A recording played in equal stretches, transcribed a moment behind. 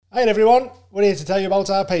Hi everyone, we're here to tell you about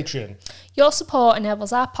our Patreon. Your support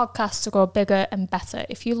enables our podcast to grow bigger and better.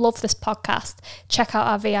 If you love this podcast, check out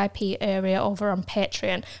our VIP area over on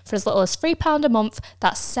Patreon. For as little as £3 a month,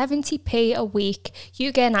 that's 70p a week,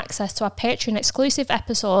 you gain access to our Patreon exclusive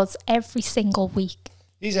episodes every single week.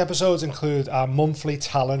 These episodes include our monthly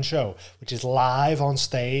talent show, which is live on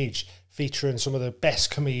stage, featuring some of the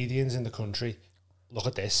best comedians in the country. Look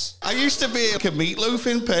at this. I used to be like a Meatloaf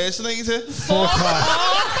impersonator. Fuck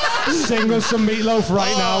off. Sing us some Meatloaf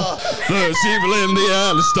right now. There's evil in the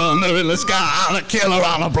air, there's thunder in the sky, and a killer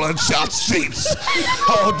on a bloodshot streets.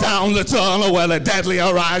 Hold down the tunnel where the deadly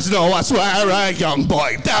horizon. Oh, I swear a young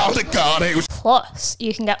boy down to God. Plus,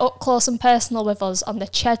 you can get up close and personal with us on the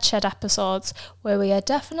Shed episodes, where we are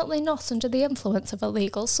definitely not under the influence of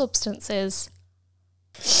illegal substances.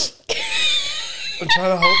 I'm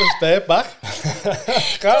trying to hold this bear back.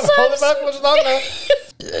 Can't hold it back much longer.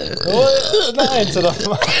 Not into the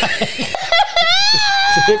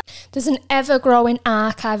There's an ever-growing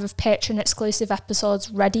archive of Patreon-exclusive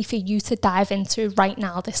episodes ready for you to dive into right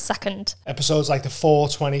now this second. Episodes like the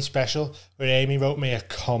 420 special, where Amy wrote me a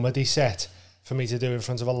comedy set for me to do in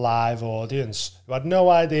front of a live audience who had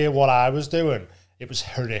no idea what I was doing. It was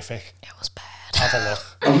horrific. It was bad. Have a look.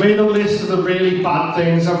 I've made a list of the really bad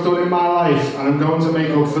things I've done in my life, and I'm going to make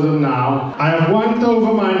up for them now. I have wanked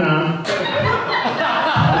over my nan.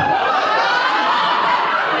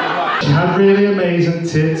 She had really amazing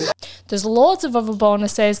tits. There's loads of other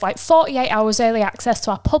bonuses like 48 hours early access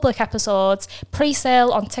to our public episodes,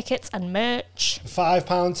 pre-sale on tickets and merch.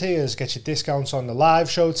 £5 tiers get you discounts on the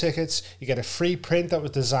live show tickets. You get a free print that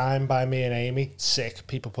was designed by me and Amy. Sick.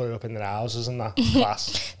 People put it up in their houses and that.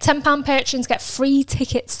 Class. £10 patrons get free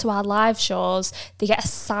tickets to our live shows. They get a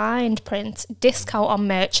signed print, discount on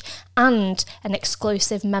merch, and an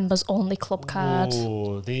exclusive members only club card.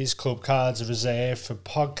 Ooh, these club cards are reserved for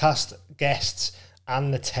podcast guests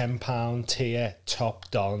and the £10 tier top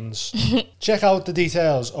dons. Check out the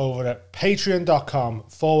details over at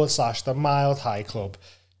patreon.com/the Mild High Club.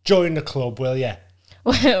 Join the club, will ya?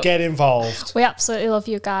 Get involved. We absolutely love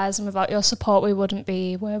you guys, and without your support we wouldn't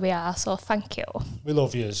be where we are, so thank you. We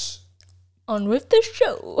love yous. On with the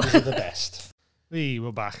show. You're the best.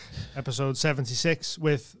 We're back. Episode 76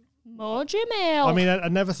 with... More Jamil. I mean, I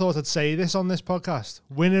never thought I'd say this on this podcast.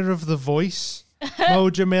 Winner of The Voice, Mo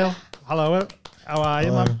Jamil. Hello. How are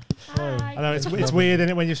you, man? Hi. I know it's weird, isn't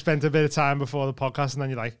it, when you've spent a bit of time before the podcast and then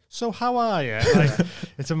you're like, so how are you? Like,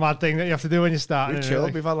 it's a mad thing that you have to do when you start. We've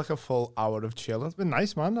chilled. We've had like a full hour of chilling. It's been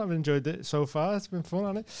nice, man. I've enjoyed it so far. It's been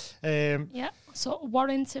fun, hasn't it? Yeah. So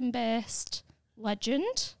Warrington-based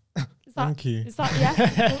legend. Is that, Thank you. Is that yeah?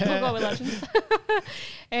 we'll go with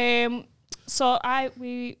legend. So I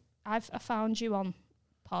found you on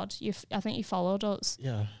Pod. I think you followed us.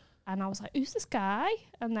 Yeah. And I was like, who's this guy?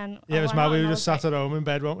 And then Yeah, it was mad. We were just sat at home in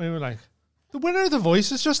bed, weren't we? We were like, the winner of The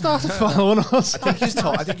Voice has just started following us. I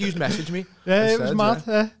think you messaged me. Yeah, it was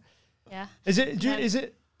mad. Yeah. Is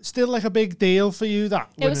it still like a big deal for you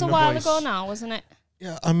that? It was a winning The while Voice? ago now, wasn't it?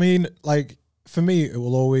 Yeah, I mean, like, for me, it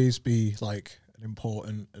will always be, like, an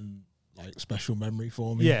important and, like, special memory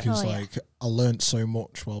for me. Yeah. Because, Oh, yeah. like, I learnt so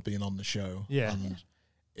much while being on the show. Yeah. And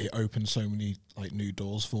it opened so many, like, new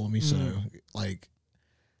doors for me. So, like,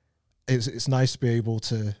 it's nice to be able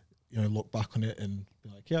to, you know, look back on it and be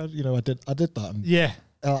like, yeah, you know, I did that. And Yeah.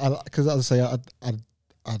 because, as I say, I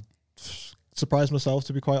surprised myself,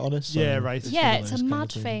 to be quite honest. So Yeah, right. Yeah, one of it's those a kind of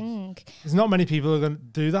mad things. thing. There's not many people who are going to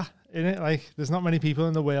do that, innit? Like, there's not many people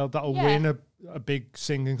in the world that'll Yeah. win a big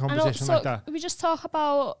singing competition so like that. we just talk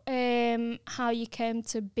about how you came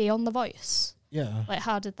to be on The Voice. Yeah. Like,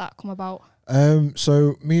 how did that come about?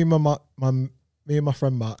 So me and my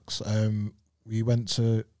friend Max, we went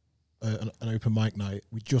to an open mic night.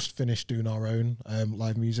 We just finished doing our own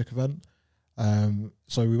live music event.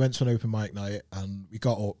 So we went to an open mic night and we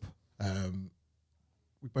got up.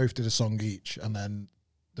 We both did a song each, and then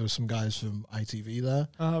there were some guys from ITV there.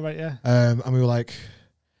 Oh, right, yeah. And we were like,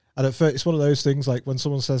 and at first, it's one of those things like when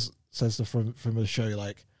someone says from a show, you're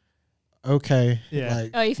like, okay, Yeah.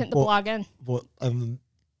 like, Oh, you think the blagging? but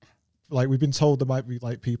like we've been told there might be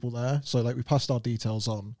like people there, so like we passed our details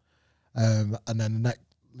on, and then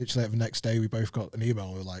literally the next day we both got an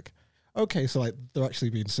email. We were like, okay, so like they're actually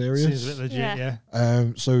being serious. Seems a bit legit, Yeah. yeah.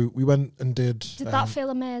 So we went and did. Did that feel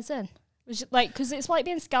amazing? Was it, like, because it's like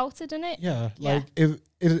being scouted, isn't it? Yeah, Yeah. like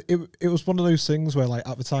it was one of those things where like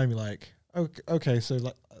at the time you're like, okay, so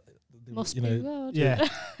like Must you be know, good. Yeah.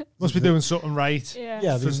 Must be doing something right Yeah.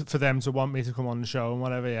 yeah, for them to want me to come on the show and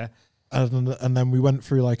whatever, yeah. and then we went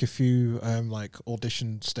through like a few like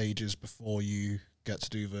audition stages before you get to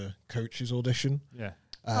do the coach's audition. Yeah.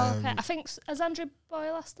 Okay, I think has Andrew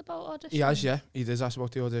Boyle asked about audition? He has, yeah. He did ask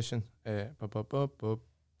about the audition. Sorry,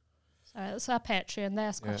 that's our Patreon.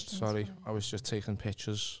 There's Yeah, questions. sorry, for you. I was just taking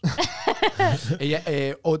pictures. Well,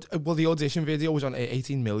 the audition video was on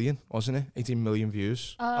 18 million, wasn't it? 18 million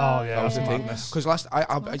views. Oh, yeah, That was the yeah. thing. Madness. Because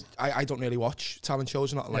I don't really watch talent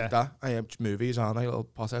shows or nothing like that. I am movies, aren't I, little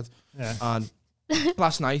pothead? Yeah. And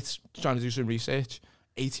last night, trying to do some research,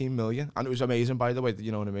 18 million, and it was amazing. By the way,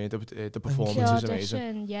 you know what I mean. The performance The is amazing.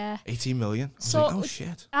 audition, yeah. 18 million. I was So, like, oh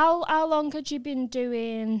shit. How long had you been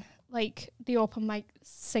doing like the open mic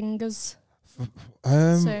singers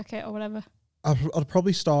circuit or whatever? I'd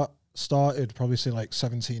probably started probably say like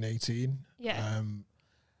 17, 18. Yeah.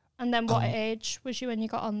 And then what age was you when you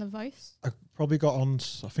got on The Voice? I probably got on,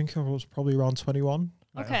 I think I was probably around 21.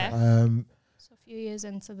 Okay. So a few years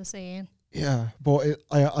into the scene. Yeah, but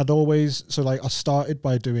I'd always, so like I started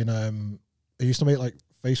by doing, I used to make like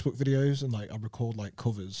Facebook videos and like I'd record like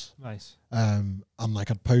covers. Nice. And like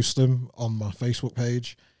I'd post them on my Facebook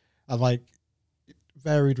page and like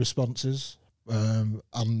varied responses.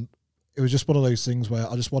 And it was just one of those things where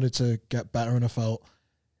I just wanted to get better, and I felt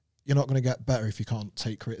you're not going to get better if you can't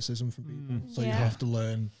take criticism from people. So you have to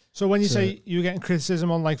learn. So when you say you were getting criticism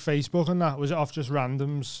on like Facebook and that, was it off just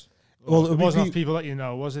randoms? Well, it wasn't off people that you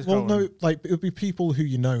know, was it? Well, no, like it would be people who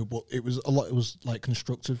you know, but it was a lot. It was like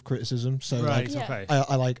constructive criticism. So right, like, okay.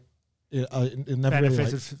 I like it never benefited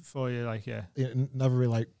really, like, for you, like it never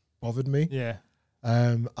really like bothered me. Yeah.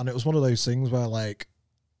 And it was one of those things where like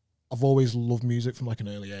I've always loved music from like an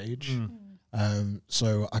early age.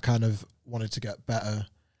 So I kind of wanted to get better,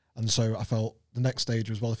 and so I felt the next stage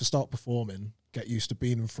was, well, if I start performing, get used to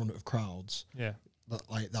being in front of crowds. Yeah.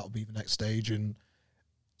 That would be the next stage. And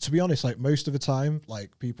to be honest, like most of the time,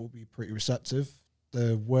 like people will be pretty receptive.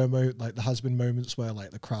 There has been moments where like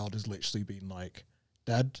the crowd has literally been like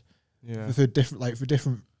dead. Yeah. For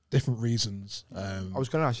different reasons. I was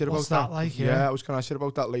going to ask you about that. Like, yeah, I was going to ask you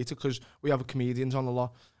about that later, because we have comedians on a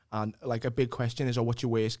lot, and like a big question is, what's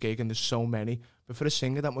your worst gig? And there's so many. But for a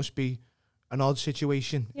singer, that must be an odd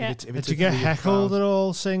situation. Yeah. If Did you get heckled at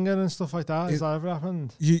all singing and stuff like that? Has that ever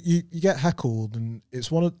happened? You get heckled, and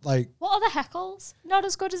it's one of like. What are the heckles? Not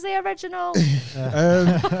as good as the original. Play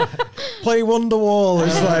Wonderwall.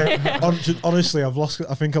 It's like honestly, I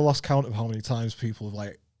think I lost count of how many times people have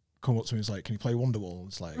like come up to me and like, can you play Wonderwall?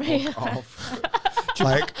 It's like,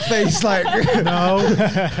 like face like No.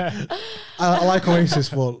 I like Oasis,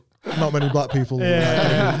 but not many black people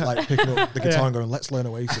like picking up the guitar and going, let's learn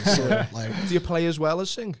Oasis. So, like, do you play as well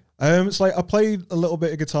as sing? It's like I played a little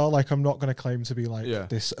bit of guitar. Like I'm not going to claim to be like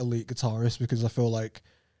this elite guitarist, because I feel like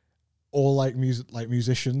all like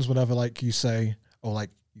musicians, whenever like you say, oh,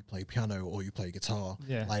 like you play piano or you play guitar,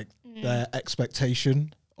 like their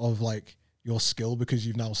expectation of like your skill, because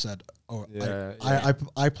you've now said, oh,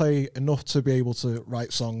 I play enough to be able to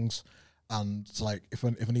write songs, and like if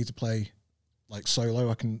I need to play like solo,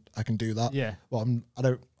 I can do that. Yeah. But I'm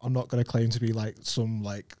not going to claim to be like some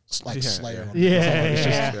like Slayer.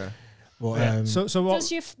 But, so what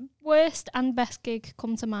does your worst and best gig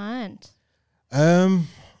come to mind?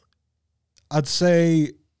 I'd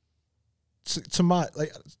say to my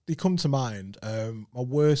like they come to mind. My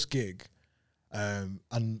worst gig, and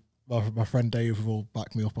my friend Dave will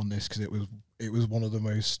back me up on this, because it was one of the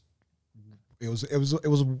most. It was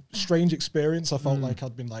a strange experience. I felt like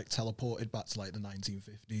I'd been like teleported back to like the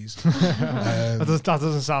 1950s. that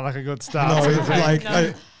doesn't sound like a good start.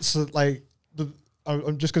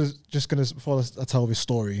 I'm just gonna before I tell this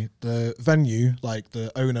story, the venue, like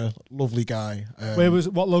the owner, lovely guy.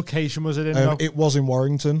 What location was it in? It was in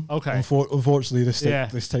Warrington. Okay. Unfortunately,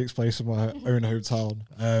 this takes place in my own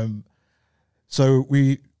hometown. So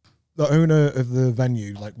the owner of the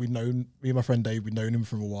venue, like me and my friend Dave, we'd known him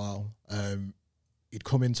for a while. He'd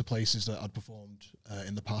come into places that I'd performed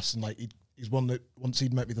in the past, and like he's one that once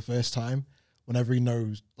he'd met me the first time, whenever he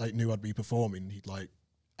knew I'd be performing, he'd like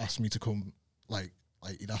ask me to come, like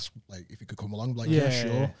he'd ask like if he could come along, like yeah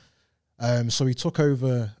sure. So he took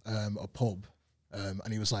over a pub,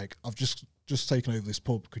 and he was like, I've just taken over this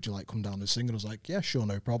pub, could you like come down and sing? And I was like, yeah sure,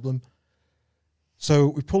 no problem. So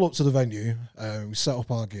we pull up to the venue, we set up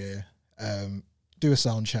our gear, do a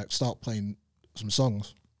sound check, start playing some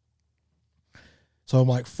songs. So I'm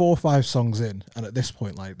like 4 or 5 songs in, and at this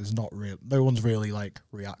point, like, no one's really like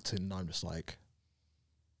reacting. And I'm just like,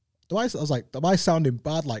 I was like, am I sounding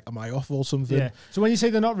bad? Like, am I off or something? Yeah. So when you say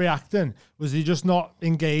they're not reacting, was he just not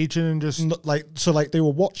engaging and just like they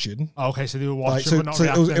were watching? Oh, okay, so they were watching, but not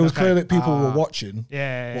reacting. It was clear that people were watching.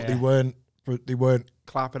 Yeah. But they weren't but they weren't.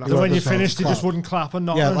 Clapping. So when you the finished, they clap. just wouldn't clap or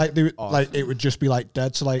nothing. Yeah, like they would, like it would just be like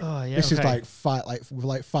dead. So like this is okay. like we're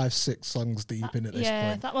like 5-6 songs deep in at this Yeah,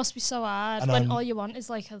 point. that must be so hard And when I'm- all you want is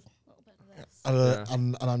like a little bit of this.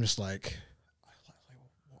 And I'm just like,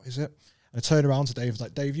 what is it? And I turn around to Dave,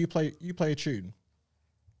 like, Dave, you play a tune.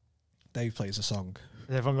 Dave plays a song.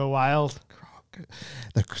 Everyone go wild.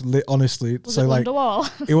 Honestly, Was so it like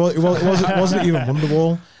Wonderwall? it wasn't even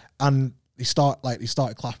Wonderwall, and they started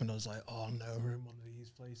clapping. I was like, oh no, we're in one of these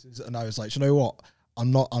places, and I was like, you know what?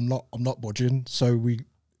 I'm not budging. So we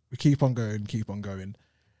keep on going,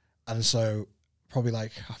 and so probably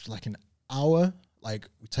like after like an hour, like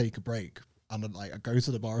we take a break, and then like I go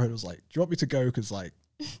to the bar and I was like, do you want me to go? Because like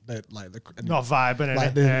they're Not vibing.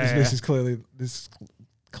 like innit? this is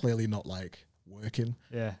clearly not like working.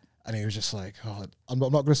 Yeah. And he was just like, oh, I'm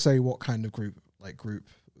not going to say what kind of group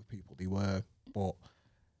of people they were, but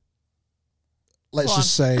let's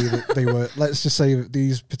just say that they were. Let's just say that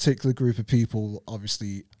these particular group of people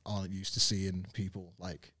obviously aren't used to seeing people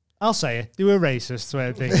like. I'll say it. They were racist.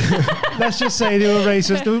 I think. Let's just say they were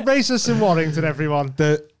racist. They were racist in Warrington. Everyone.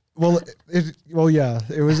 Yeah,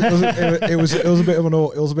 it was a bit of an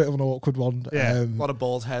awkward one. Yeah. A lot of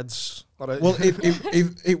bald heads. Well, it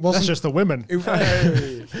wasn't. That's just the women.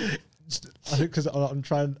 I think because I'm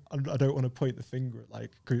trying. I don't want to point the finger at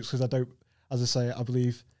like groups because I don't. As I say, I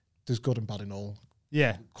believe there's good and bad in all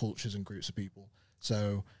cultures and groups of people.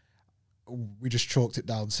 So we just chalked it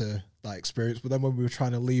down to that experience. But then when we were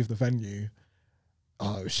trying to leave the venue,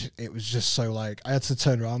 it was just so like I had to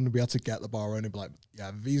turn around and we had to get the bar owner and be like,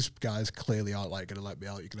 yeah, these guys clearly aren't like gonna let me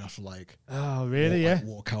out. You're gonna have to like, oh really?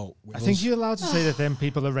 walk out. With I think us. you're allowed to say that them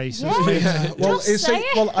people are racist. Yeah. Well, Just say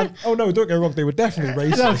it. oh no, don't get me wrong. They were definitely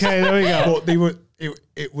racist. Okay, there we go. But they were.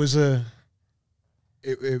 It was a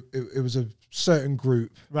certain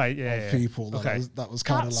group Right. of Yeah. people that was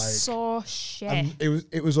kind of That's like. so shit. And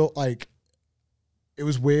it was all like, it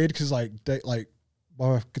was weird because like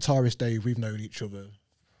my guitarist Dave, we've known each other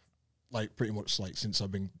like pretty much like since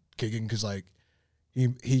I've been gigging because like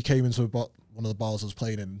he came into one of the bars I was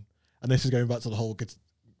playing in, and this is going back to the whole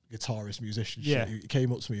guitarist musician shit. He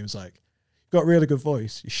came up to me and was like, "You got a really good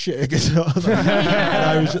voice. You shit at guitar."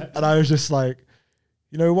 and I was just like,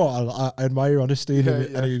 you know what? I admire your honesty.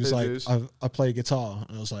 And he was like, I play guitar,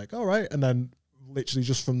 and I was like, all right. And then literally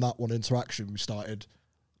just from that one interaction, we started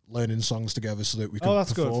learning songs together so that we could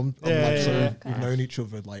perform. Good. Yeah, We've known each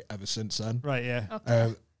other like ever since then. Right. Yeah.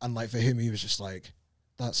 Okay. And like for him, he was just like,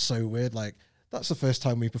 that's so weird. Like that's the first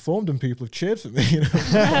time we performed and people have cheered for me. You know?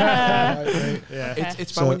 Yeah.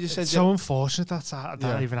 It's fun when you said It's so unfortunate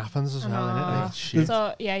that even happens as well, isn't it? Shit.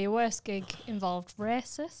 So yeah, your worst gig involved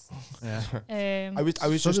racist. Yeah. I was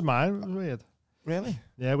So just did mine. It was weird. really.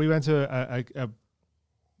 Yeah, we went to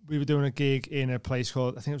we were doing a gig in a place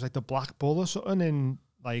called, I think it was like the Black Bull or something in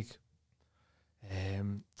like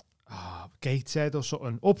Gateshead or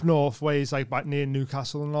something up north ways, like back near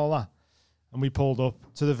Newcastle and all that. And we pulled up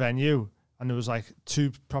to the venue and there was like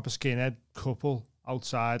two proper skinhead couple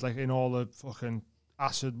outside, like in all the fucking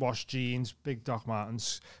acid wash jeans, big Doc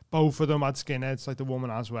Martens. Both of them had skinheads, like the woman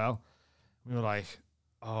as well. We were like,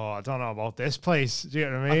 oh, I don't know about this place. Do you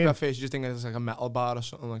get what I mean? At first, you just think it's like a metal bar or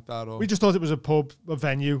something like that. Or We just thought it was a pub, a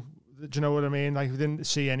venue. Do you know what I mean? Like we didn't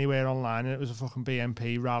see anywhere online, and it was a fucking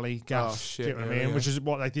BNP rally gaff. Oh, shit, do you know what I really, mean? yeah. Which is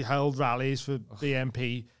what like they held rallies for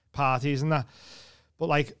BNP parties and that. But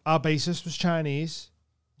like our bassist was Chinese.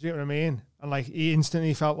 Do you know what I mean? And like he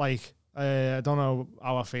instantly felt like I don't know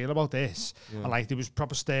how I feel about this, and like they was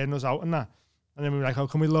proper staring us out and that. And then we were like, "Oh,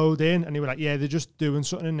 can we load in?" And they were like, "Yeah, they're just doing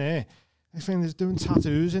something in there." I think they're doing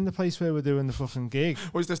tattoos in the place where we're doing the fucking gig.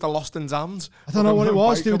 was this the Lost and Damned? I don't know what it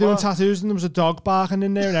was. They were doing Biker bar? tattoos and there was a dog barking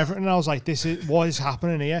in there and everything. And I was like, what is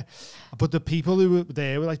happening here? But the people who were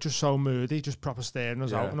there were like just so moody, just proper staring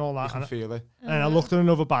us out and all You that. can And, feel it. and I looked at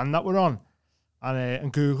another band that were on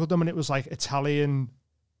and Googled them, and it was like Italian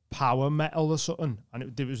power metal or something.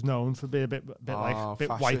 And it was known for being a bit like white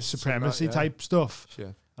fascists and supremacy that, yeah. type stuff.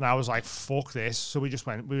 Shit. And I was like, fuck this. So we just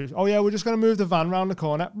went, we're just going to move the van round the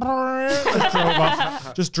corner. Like, drove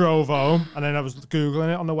off, just drove home. And then I was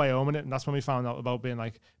Googling it on the way home, and that's when we found out about being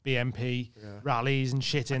like BNP rallies and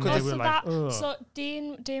shit in there. We were like, ugh. So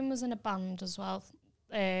Dean was in a band as well.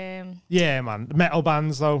 Yeah, man. Metal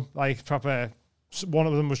bands, though, like proper. One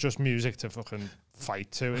of them was just music to fucking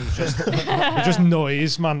fight to. It was just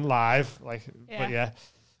noise, man, live. Like, but yeah.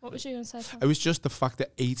 What was you going to say, Tom? It was just the fact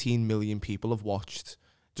that 18 million people have watched.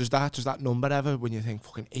 Does that number ever, when you think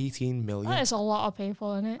fucking 18 million? That is a lot of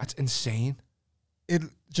people, isn't it? That's insane. Do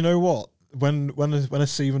you know what? When I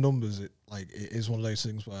see the numbers, it is one of those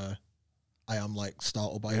things where I am like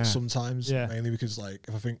startled by Yeah. it sometimes, Yeah. mainly because like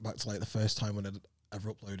if I think back to like the first time when I'd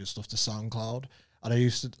ever uploaded stuff to SoundCloud, and I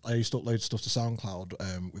used to upload stuff to SoundCloud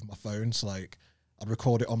with my phone, so like I'd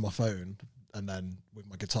record it on my phone and then with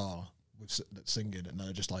my guitar with singing, and then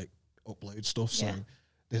I just like upload stuff. So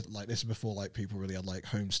this is before like people really had like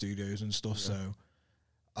home studios and stuff. So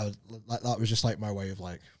like that was just like my way of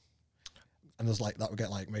like, and there's like that would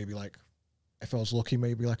get like maybe like if I was lucky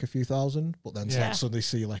maybe like a few thousand, but then to like suddenly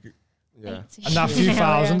see like Yeah. And that few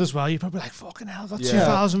thousand as well, you're probably like, fucking hell, got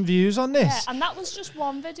 2,000 views on this. Yeah, and that was just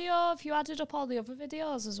one video. If you added up all the other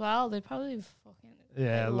videos as well, they'd probably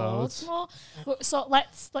fucking loads more. But, so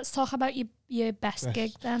let's talk about your best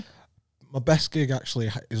gig then. my best gig actually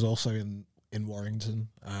is also in Warrington.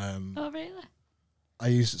 Oh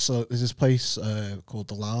really? So there's this place called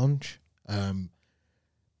The Lounge, and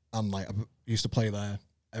like I used to play there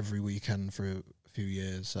every weekend for a few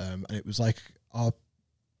years, and it was like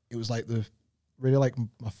the really like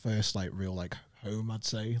my first like real like home, I'd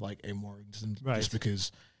say, like in Warrington, just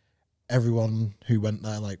because everyone who went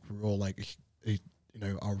there like were all like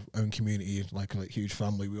our own community, like a huge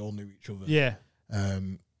family. We all knew each other. Yeah.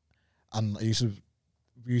 And we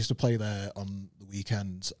used to play there on the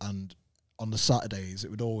weekends, and on the Saturdays it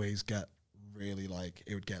would always get really like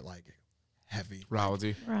it would get like heavy,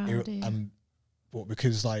 rowdy. But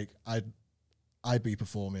because like I'd be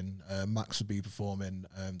performing, Max would be performing,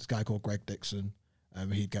 this guy called Greg Dixon,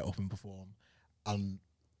 he'd get up and perform, and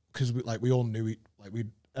because we all knew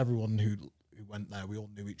everyone who went there, we all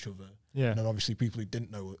knew each other. Yeah. And then obviously people who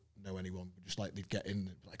didn't know anyone would just like they'd get in and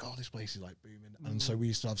be like, oh, this place is like booming. And so we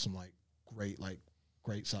used to have some like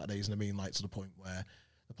great Saturdays, and I mean like to the point where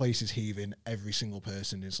the place is heaving, every single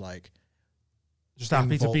person is like just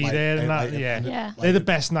happy to be there, and that they're the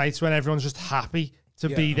best nights when everyone's just happy to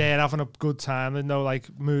be there, having a good time, and no like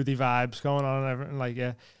moody vibes going on and everything.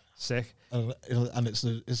 Like sick. And it's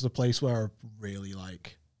the place where I really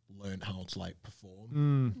like learned how to like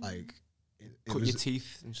perform. Like cut your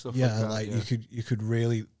teeth and stuff. Yeah, like that, like you could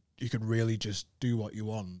really just do what you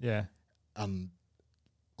want. Yeah, and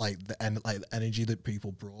like the energy that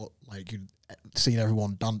people brought, like you'd seen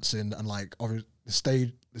everyone dancing, and like the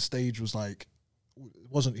stage was like, it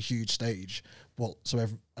wasn't a huge stage, but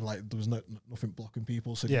and like there was nothing blocking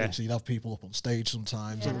people, so you'd have people up on stage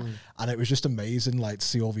sometimes, and it was just amazing, like to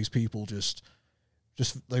see all these people just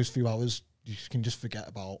those few hours you can just forget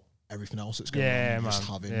about everything else that's going on, and just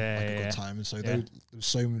having a good time. And so there was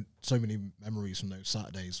so many memories from those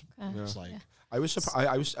Saturdays. It's like I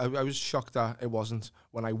was shocked that it wasn't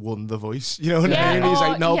when I won The Voice. You know what I mean? He's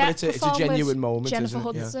like, no, but it's a genuine moment. Jennifer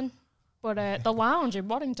isn't it? Hudson. But The Lounge in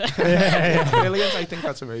Warrington. Brilliant. I think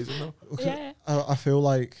that's amazing though. Yeah. I feel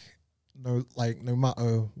like no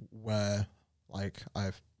matter where like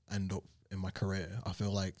I end up in my career, I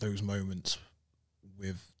feel like those moments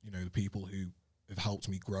with the people who have helped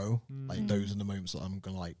me grow, like those are the moments that I'm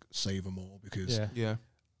gonna like savor more, because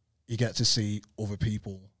you get to see other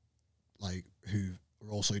people like who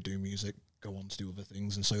are also doing music go on to do other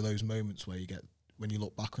things, and so those moments where when you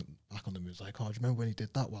look back on them, it's like, oh, do you remember when he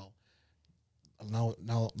did that? Well, and now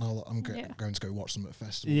I'm going to go watch them at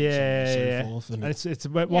festivals and so forth. And it's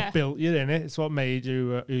what built you, in it. It's what made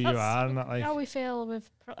you who you are, and that like how we feel with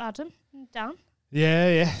Adam and Dan.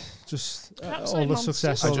 Yeah. Just all the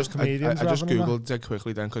success. I just googled dead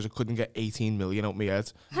quickly then, because I couldn't get 18 million out my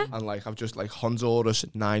head, and like I've just like Honduras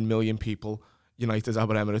 9 million people. United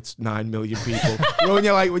Arab Emirates, 9 million people. When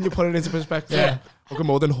you put it into perspective, okay,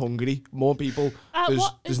 more than Hungary, more people.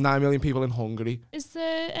 There's 9 million people in Hungary. Is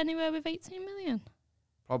there anywhere with 18 million?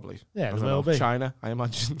 Probably. Yeah, there will be. China, I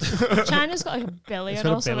imagine. China's got like a billion. It's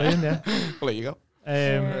got a billion, yeah. Well, there you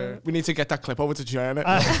go. We need to get that clip over to China.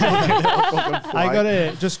 I got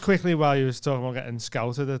it just quickly while you was talking about getting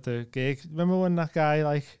scouted at the gig. Remember when that guy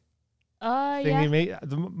like?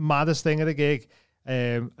 The maddest thing at a gig.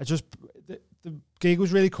 The gig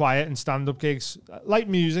was really quiet, and stand-up gigs, like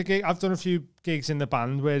music, I've done a few gigs in the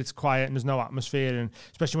band where it's quiet and there's no atmosphere, and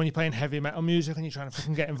especially when you're playing heavy metal music and you're trying to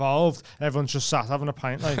fucking get involved, and everyone's just sat having a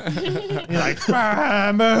pint, like you're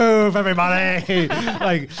like, move everybody,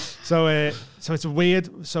 like so it's a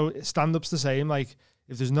weird. So stand-up's the same. Like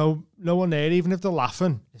if there's no one there, even if they're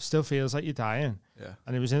laughing, it still feels like you're dying. Yeah.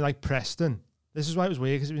 And it was in like Preston. This is why it was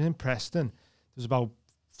weird, because it was in Preston. There's about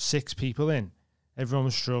 6 people in. Everyone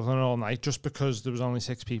was struggling all night just because there was only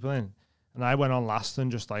 6 people in. And I went on last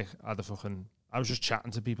and just like I was just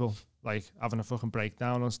chatting to people, like having a fucking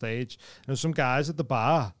breakdown on stage. And there was some guys at the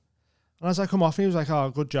bar. And as I come off, he was like, oh,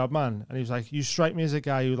 good job, man. And he was like, you strike me as a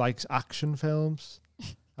guy who likes action films.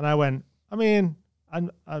 And I went, I mean, I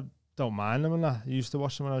don't don't mind them and that. I used to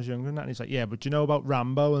watch them when I was younger and that. And he's like, yeah, but do you know about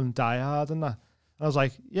Rambo and Die Hard and that? And I was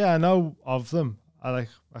like, yeah, I know of them. I'd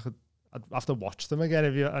have to watch them again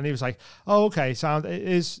if you. And he was like, oh, okay,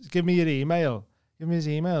 give me your email. Give me his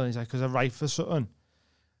email. And he's like, because I write for something.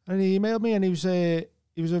 And he emailed me, and he was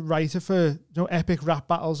a writer for epic rap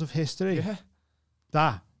battles of history. Yeah.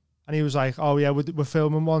 That. And he was like, oh yeah, we're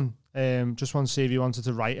filming one. Just want to see if you wanted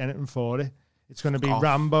to write anything for it. It's going to be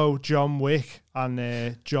Rambo, John Wick,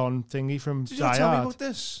 and John Thingy from Die Hard. Did you tell me about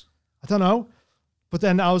this? I don't know. But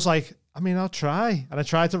then I was like, I mean, I'll try. And I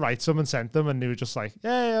tried to write some and sent them, and they were just like,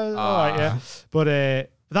 yeah, all right, yeah. But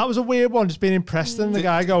that was a weird one, just being impressed in the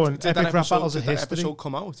guy going, epic rap battles of history. Did that episode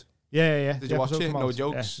come out? Yeah. Did you watch it? No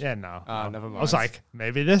jokes? Yeah, no. Never mind. I was like,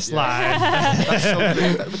 maybe this line. That's so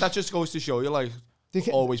great. But that just goes to show you, like,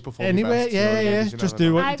 always perform anyway, best, yeah. Just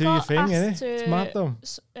do your thing, innit? It's mad though.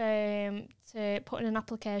 To put in an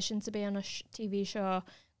application to be on a TV show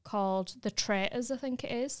called The Traitors, I think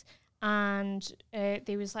it is. And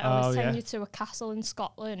they was like, I was sending you to a castle in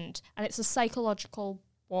Scotland, and it's a psychological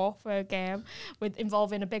warfare game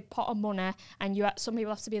involving a big pot of money, and some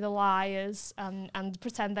people have to be the liars and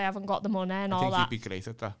pretend they haven't got the money and all that. I think you'd be great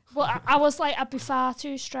at that. But I was like, I'd be far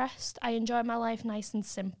too stressed. I enjoy my life nice and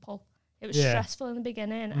simple. It was stressful in the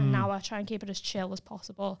beginning, and now I try and keep it as chill as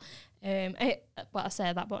possible. But I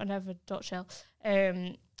say that, but I never don't chill.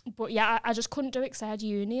 But yeah, I just couldn't do it because I had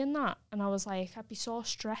uni and that, and I was like, I'd be so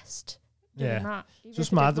stressed doing that. Even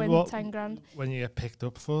just mad win 10 grand when you get picked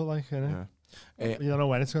up for, like, innit? Yeah. You don't know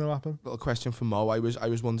when it's going to happen. Little question for Mo. I was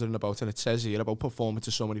wondering about, and it says here about performing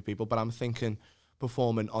to so many people, but I'm thinking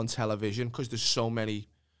performing on television because there's so many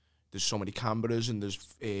cameras and there's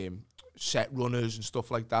set runners and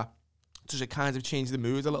stuff like that. Does it kind of change the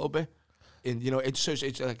mood a little bit? And it's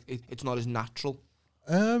like it's not as natural.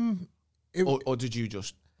 Or did you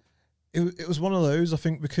just? It was one of those. I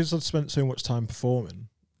think because I'd spent so much time performing,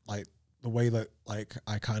 like the way that like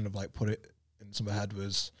I kind of like put it into my head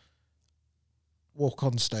was walk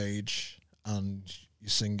on stage and you're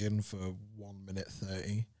singing for 1 minute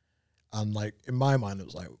 30, and like in my mind it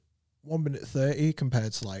was like 1 minute 30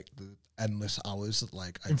 compared to like the endless hours that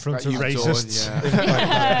like in front of racists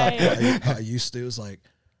that I used to. It was like,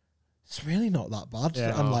 it's really not that bad.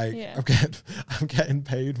 Yeah. I'm like, I'm getting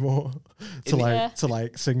paid more to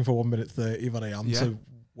like sing for 1 minute 30 than I am to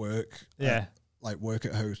work. Work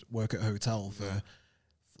at hotel for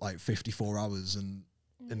like 54 hours and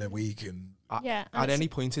in a week. And at any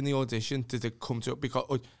point in the audition, did it come to it?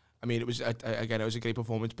 Because I mean, it was again, it was a great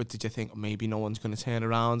performance. But did you think maybe no one's going to turn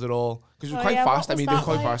around at all? Because it was quite fast. I mean, they were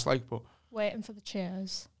quite fast, like, but. Waiting for the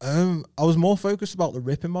chairs. I was more focused about the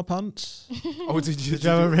rip in my pants. Did you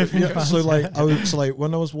have a rip in your pants? So like,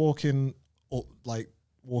 when I was walking up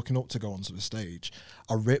to go onto the stage,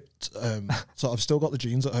 I ripped. So I've still got the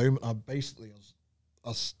jeans at home. I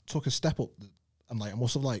took a step up, and like I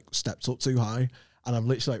must have like stepped up too high, and I've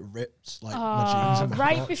literally like ripped like my jeans.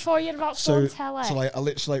 Right before you're about to go on telly. So like I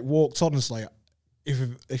literally like walked on and it's like.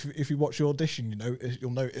 If you watch your audition,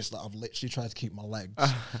 you'll notice that I've literally tried to keep my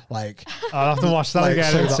legs like. I'll have to watch that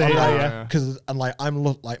again and see that. Because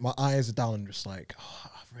like my eyes are down and just like,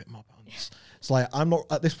 I've ripped my pants. It's like I'm not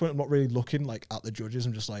at this point. I'm not really looking like at the judges.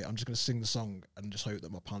 I'm just gonna sing the song and just hope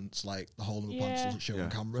that my pants, like the whole of my pants, doesn't show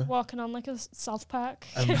on camera. Walking on like a South Park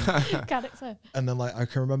character. And then like I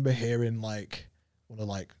can remember hearing like one of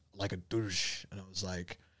like a douche, and I was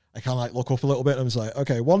like. I kind of like look up a little bit and I was like,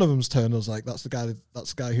 okay, one of them's turned. I was like, that's the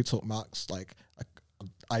guy who took Max. Like,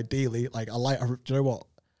 ideally, like do you know what?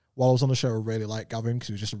 While I was on the show, I really liked Gavin because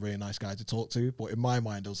he was just a really nice guy to talk to. But in my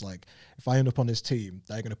mind, I was like, if I end up on his team,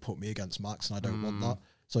 they're going to put me against Max and I don't want that.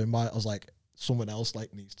 So I was like, someone else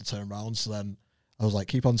like needs to turn around. So then I was like,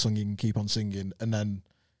 keep on singing. And then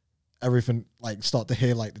everything like start to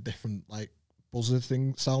hear like the different like buzzer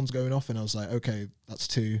thing sounds going off. And I was like, okay, that's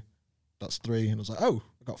 2. That's 3. And I was like, oh,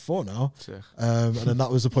 I got 4 now. And then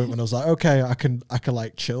that was the point when I was like, okay, I can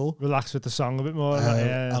like chill, relax with the song a bit more.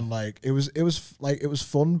 And like it was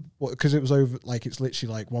fun because it was over. Like it's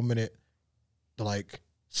literally like 1 minute to like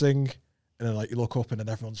sing, and then like you look up and then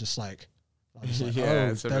everyone's just like, it's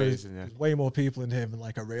amazing. There's way more people in here than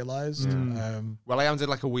like I realised. Well, I did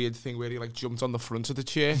like a weird thing where he like jumped on the front of the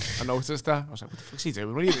chair. I noticed that. I was like, what the fuck's he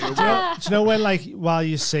doing? What are you doing? Do you know when like while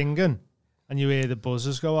you're singing and you hear the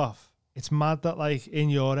buzzers go off? It's mad that like in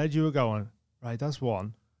your head you were going, right, that's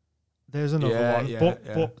 1. There's another one.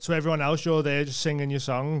 But to everyone else, you're there just singing your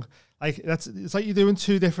song. Like it's like you're doing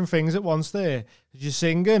 2 different things at once there. You're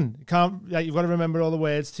singing. You've got to remember all the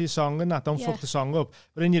words to your song and that. Don't fuck the song up.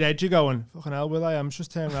 But in your head you're going, fucking hell, I'm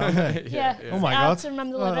just turning around there. Oh my God. To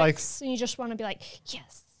remember the lyrics and you just want to be like,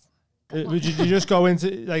 yes. Would you just go into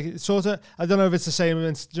like sort of? I don't know if it's the same.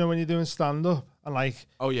 When you're doing stand up and like,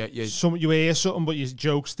 oh yeah, you hear something, but your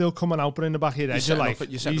joke's still coming out, but in the back of your head, you're like,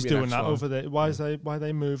 he's doing that over there. Why are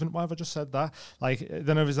they moving? Why have I just said that? Like, I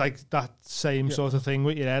don't know if it's like that same sort of thing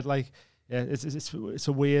with your head. Like, it's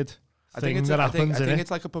a weird thing that happens. I think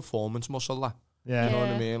it's like a performance muscle. That you know what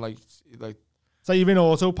I mean? Like. It's like you're in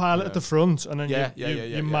autopilot at the front, and then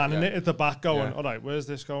you're manning it at the back, going, "All right, where's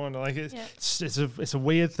this going?" Like it's a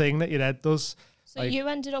weird thing that your head does. So you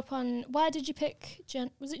ended up on. Why did you pick?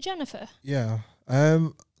 Was it Jennifer? Yeah.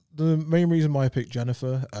 The main reason why I picked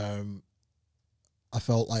Jennifer, I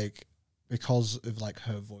felt like because of like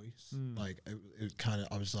her voice, like it kind of,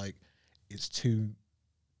 I was like, it's too,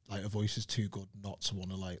 like her voice is too good not to want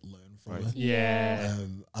to like learn from her. Yeah.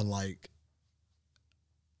 And like,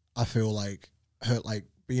 I feel like her, like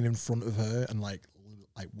being in front of her and like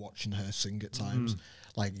watching her sing at times,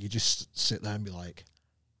 like you just sit there and be like,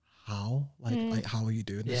 how? Like how are you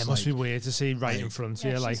doing this? Yeah, it must be weird to see right in front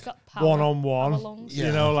of you, like power, one-on-one. Yeah,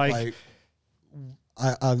 you know, like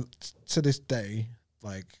I to this day,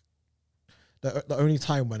 like the only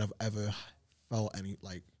time when I've ever felt any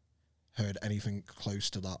like heard anything close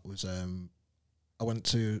to that was I went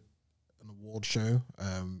to an award show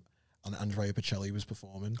and Andrea Bocelli was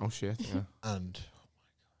performing. Oh shit! Yeah. And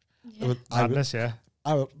madness, yeah.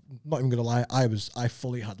 I'm not even gonna lie. I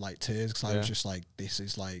fully had like tears because I was just like, this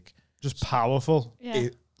is like just powerful. Yeah.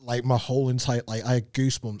 Like my whole entire I had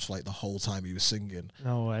goosebumps like the whole time he was singing.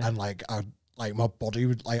 No way. And like my body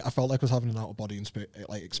would like I felt like I was having an out of body experience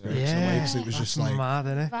in a way, 'cause it was just like mad,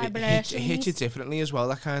 innit? It hits you differently as well.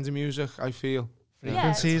 That kind of music, I feel.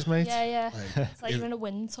 Frequencies, mate. Yeah. Like, It's like you're in a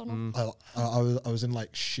wind tunnel. I was in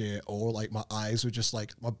like sheer awe. Like my eyes were just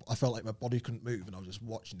like I felt like my body couldn't move, and I was just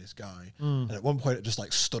watching this guy. And at one point, it just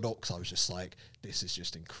like stood up because I was just like, "This is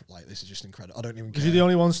just incredible." I don't even. Was you the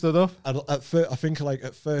only one stood up? I think like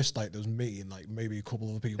at first, like there was me and like maybe a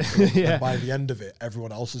couple of people. And by the end of it,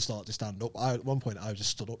 everyone else had started to stand up. At one point, I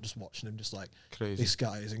just stood up, just watching him, just like, crazy. This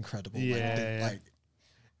guy is incredible. Yeah.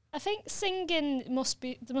 I think singing there must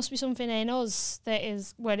be something in us that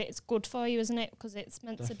is where it's good for you, isn't it? Because it's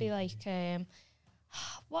meant to be like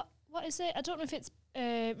what is it? I don't know if it's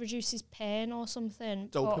reduces pain or something.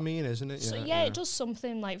 Dopamine, isn't it? So it does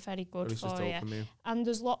something like very good for you. And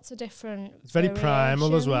there's lots of different. It's very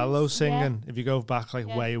primal as well, though. Singing, Yeah. if you go back like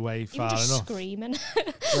way far Even just enough. screaming.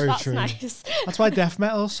 Very That's true. nice. That's why death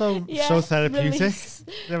metal's so therapeutic.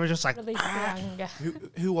 They were just like Release the anger.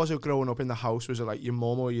 Who was it growing up in the house? Was it like your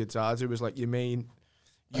mum or your dad? Who was like your main?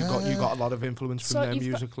 You got a lot of influence from them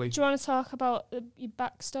musically. Do you want to talk about your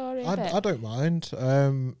backstory a bit? I don't mind.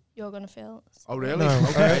 You're gonna feel. Oh really? No,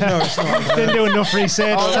 Okay. no, it's not. didn't do enough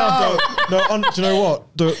research. Do you know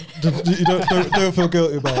what? Don't feel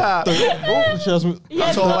guilty about it.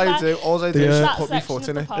 That's all I do. All I do is That put my section foot of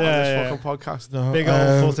in the it pod. on Yeah, this fucking podcast. No, Big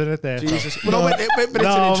old foot in it there. Jesus. But it's an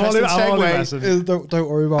interesting I'm only segue. messing. Don't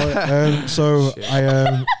worry about it. So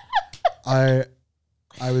I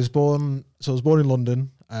was born. So I was born in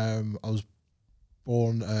London. I was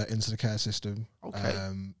born into the care system. Okay.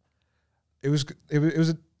 It was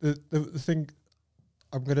the thing.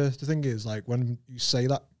 The thing is, like, when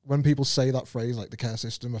people say that phrase, like the care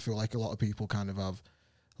system, I feel like a lot of people kind of have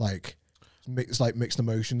like mixed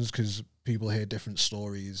emotions because people hear different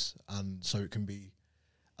stories, and so it can be,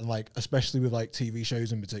 and like especially with like TV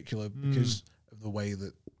shows in particular, because of the way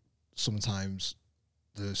that sometimes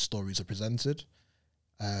the stories are presented,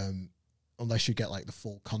 unless you get like the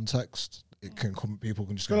full context, it can come. People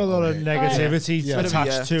can just Got a lot of negativity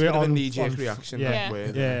attached to it. On a knee-jerk reaction.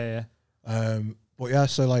 Yeah. But yeah,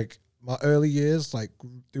 so like my early years, like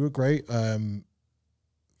they were great. From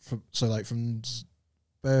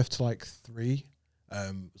birth to like 3,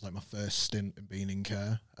 was like my first stint in being in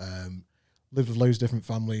care. Lived with loads of different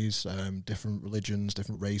families, different religions,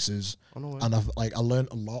 different races, and I learned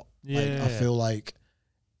a lot. I feel like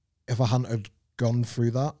if I hadn't have gone through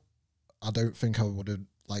that, I don't think I would have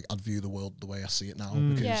I'd view the world the way I see it now,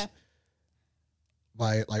 because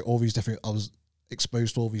by like all these different, I was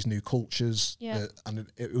exposed to all these new cultures, and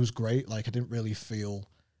it was great. Like I didn't really feel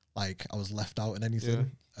like I was left out in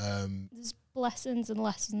anything. There's blessings and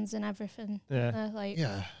lessons in everything.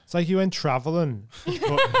 It's like you went traveling,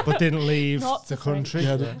 but didn't leave the country.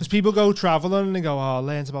 Because people go traveling and they go, "Oh, I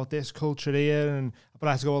learned about this culture here," but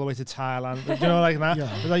I had to go all the way to Thailand. You know, like that.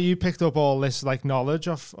 But like you picked up all this like knowledge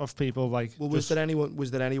of people. Like, well, was there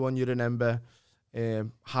anyone you remember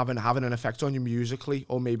having an effect on you musically,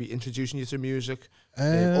 or maybe introducing you to music,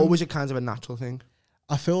 or was it kind of a natural thing?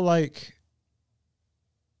 I feel like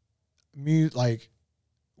the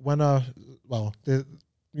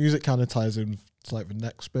music kind of ties in to like the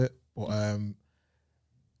next bit. But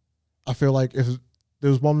I feel like if there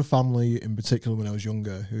was one family in particular when I was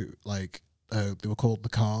younger who like they were called the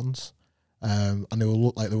Carns, and they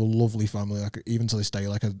were they were a lovely family. Like even to this day,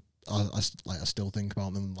 like I still think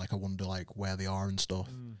about them. Like I wonder like where they are and stuff.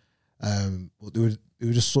 But they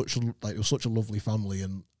were just such it was such a lovely family,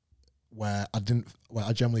 and where I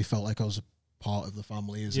generally felt like I was a part of the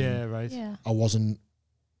family. Right. Yeah. I wasn't.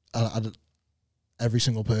 Every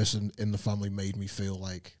single person in the family made me feel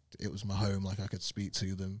like it was my home, like I could speak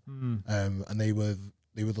to them. And they were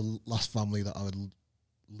the last family that I had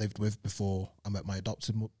lived with before I met my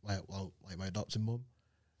adopted mum. My adopted mum.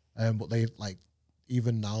 But they like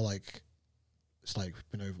even now like it's like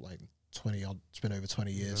been over like 20 odd. It's been over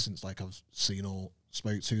 20 years since like I've seen or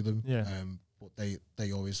spoke to them. Yeah. But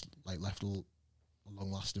they always like left a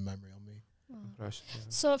long lasting memory on me.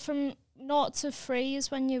 So from 0 to 3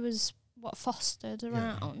 is when you was fostered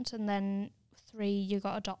around, and then 3 you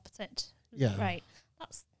got adopted. Yeah. Right.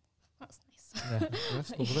 That's nice. Yeah.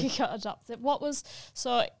 That's You lovely. got adopted. What was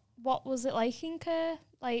it like in care?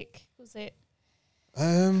 Like, was it?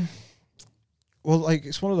 Well, like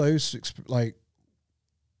it's one of those like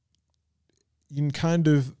you can kind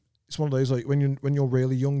of. It's one of those like when you're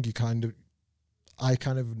really young, I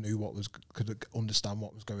kind of knew could understand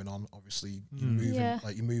what was going on. Obviously, you're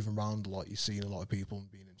moving around a lot. You're seeing a lot of people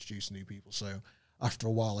and being introduced to new people. So after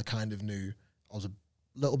a while, I kind of knew I was a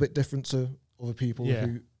little bit different to other people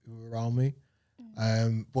who were around me.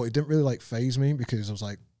 But it didn't really like phase me because I was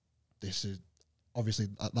like, this is obviously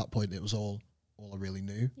at that point it was all I really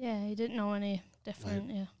knew. Yeah, you didn't know any different.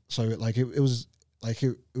 Like, yeah. So it was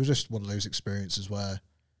just one of those experiences where.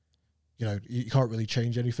 You know, you can't really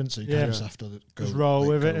change anything, so you kind of just have to go just roll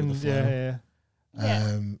with it, and Yeah.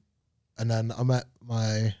 And then I met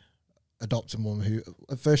my adopted mum, who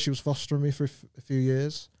at first she was fostering me for a few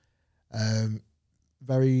years.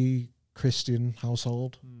 Very Christian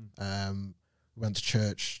household. We went to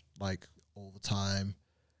church like all the time,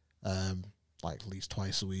 like at least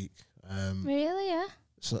twice a week. Really? Yeah.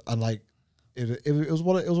 So and like it was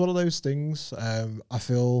one of those things. I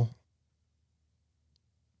feel.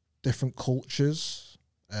 Different cultures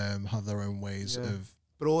have their own ways of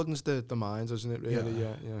broadens the minds, doesn't it? Really,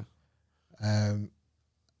 yeah.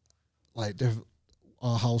 Like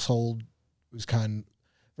our household was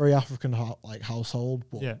very African household,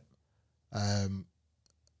 but I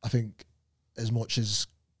think as much as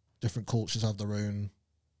different cultures have their own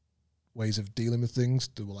ways of dealing with things,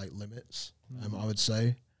 there were like limits. I would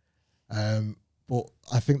say. But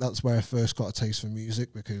I think that's where I first got a taste for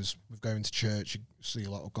music, because with going to church, you see a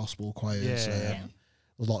lot of gospel choirs. A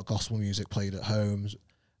lot of gospel music played at home. So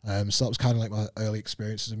that was kind of like my early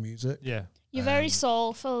experiences of music. Yeah. You're very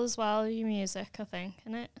soulful as well, your music, I think,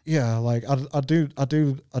 isn't it? Yeah, like I do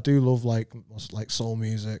love like soul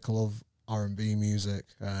music. I love R&B music.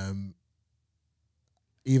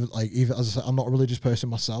 Even as I said, I'm not a religious person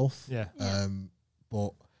myself. Yeah.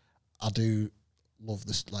 But I do love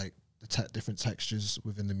this like the different textures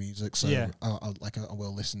within the music, so I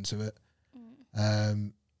will listen to it.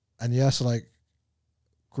 And so like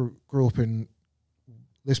grew up in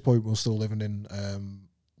this point we're still living in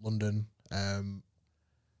London, and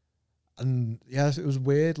it was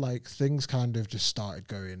weird, like things kind of just got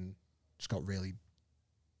really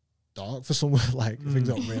dark for someone. Like things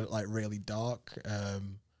got really dark.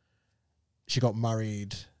 She got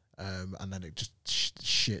married. And then it just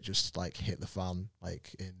shit just like hit the fan,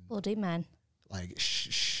 like in bloody men. Like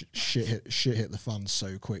shit hit the fan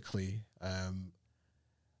so quickly, and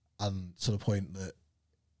to the point that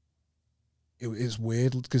it's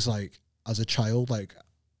weird because like as a child, like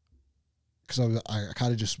because I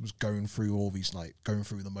kind of just was going through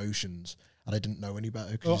the motions, and I didn't know any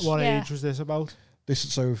better. What age was this about? This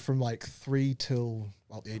is so from like 3 till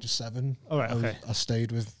about the age of 7. Oh right, okay. I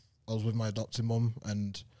was with my adopted mum,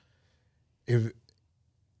 and it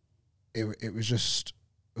was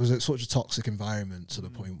such a toxic environment to the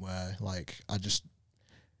point where like I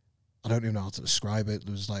don't even know how to describe it.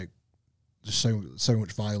 There was like just so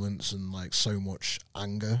much violence and like so much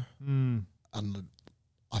anger, and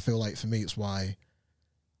I feel like for me it's why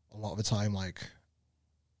a lot of the time like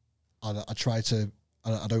I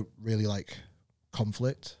don't really like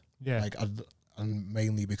conflict. Yeah, like and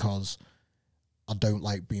mainly because I don't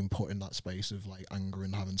like being put in that space of like anger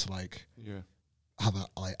and having to like have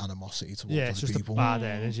like animosity towards other it's just people. a bad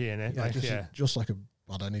energy in it. Just like a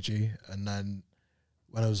bad energy. And then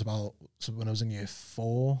when I was in year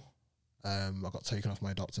 4, I got taken off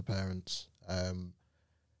my adopted parents, and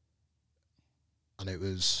it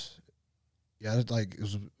was it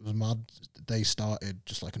was mad. The day started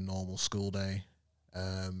just like a normal school day,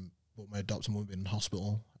 but my adopted mum had been in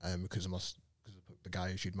hospital because of the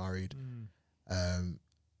guy she'd married. And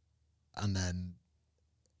then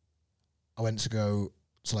I went to go.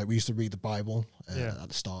 So like we used to read the Bible at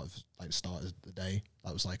the start of the day.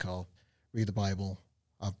 That was like, I'll read the Bible,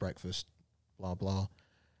 have breakfast, blah blah.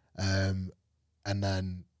 And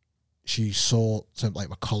then she saw something like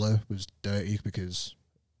my collar was dirty because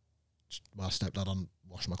my stepdad hadn't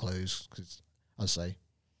washed my clothes because, I'd say,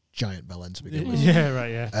 giant bellend to begin with. Yeah,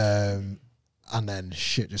 right, yeah. And then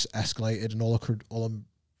shit just escalated, and all I could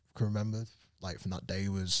remember like from that day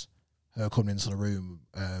was her coming into the room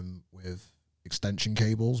with extension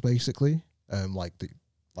cables, basically, like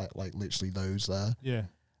literally those there. Yeah.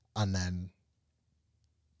 And then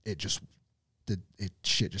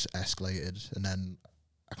shit just escalated, and then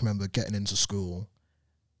I can remember getting into school,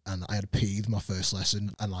 and I had peed my first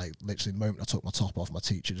lesson, and like literally the moment I took my top off, my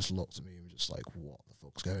teacher just looked at me and was just like, "What the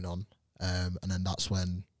fuck's going on?" And then that's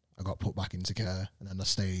when I got put back into care, and then I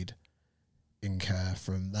stayed in care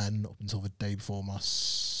from then up until the day before my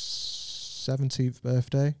 17th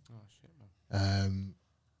birthday. Oh shit, man.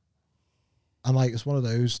 And like it's one of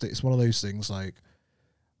those things, like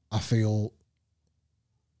I feel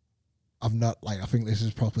I've not, like, I think this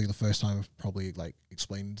is probably the first time I've probably like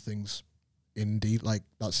explained things in deep, like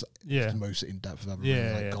that's the most in depth I've ever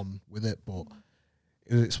really gone with it. But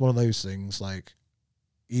it's one of those things, like,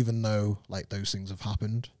 even though like those things have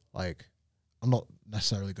happened, like I'm not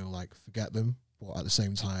necessarily gonna like forget them, but at the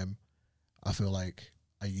same time I feel like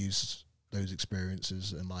I use those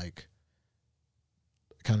experiences and like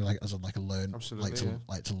kind of like as a learn, absolutely, to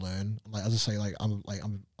learn. Like as I say, like I'm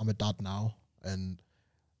a dad now, and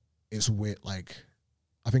it's weird. Like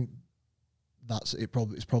I think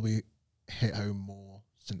it's probably hit home more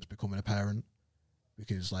since becoming a parent,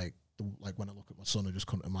 because like when I look at my son, I just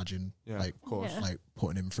couldn't imagine like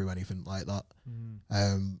putting him through anything like that.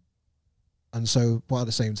 And so, but at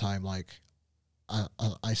the same time, like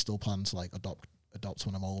I still plan to like adopt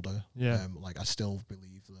when I'm older. Like I still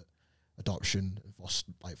believe that adoption and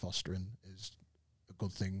fostering is a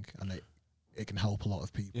good thing, and it can help a lot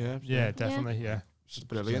of people. Yeah, definitely. Yeah. It's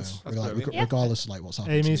brilliant. So, regardless of like what's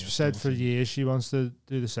happening. Amy's said for years she wants to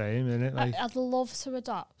do the same, innit? Like, I'd love to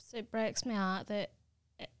adopt. It breaks my heart that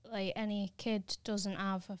like any kid doesn't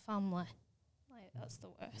have a family. Like that's the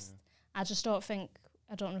worst. I just don't know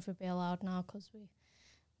if we'd be allowed now because we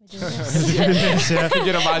do this. Can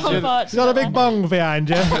you imagine? You got a big bong behind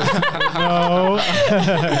you. No.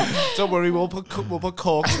 Don't worry, we'll put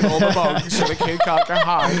corks in all the bongs so the kid can't get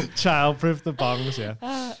high. Childproof the bongs,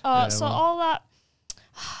 So all that,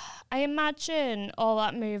 I imagine all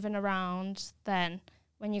that moving around then,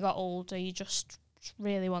 when you got older, you just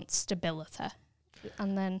really want stability.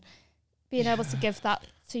 And then being able to give that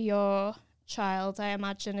to your child, I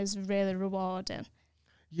imagine, is really rewarding.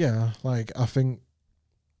 Yeah, like I think,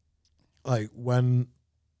 like when,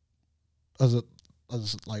 as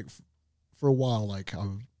like for a while, like I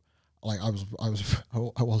was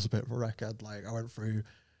a bit of a wreckhead. Like I went through,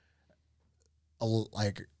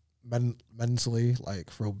 like mentally,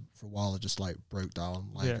 like for a while, I just like broke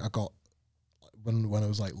down. Like I got when I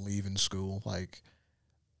was like leaving school, like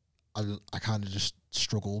I kind of just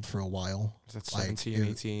struggled for a while. Was that 17,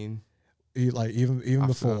 18? Like even After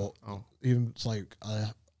before, that? even it's like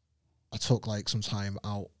I took like some time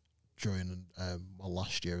out during my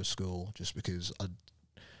last year of school, just because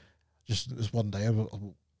this one day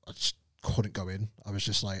I just couldn't go in. I was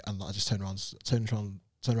just like, and I just turned around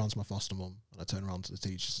to my foster mum, and I turned around to the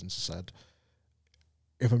teachers and said,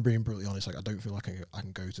 if I'm being brutally honest, like I don't feel like I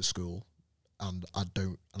can go to school, and I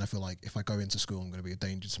feel like if I go into school, I'm going to be a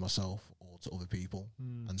danger to myself or to other people,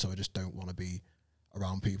 and so I just don't want to be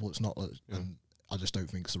around people. It's not, and I just don't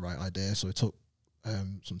think it's the right idea. So I took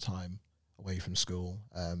some time away from school,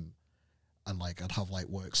 and like I'd have like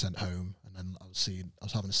work sent home, and then I was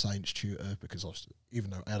having a science tutor, because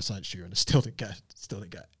even though I had a science tutor, and I still didn't get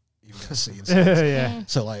even get a C in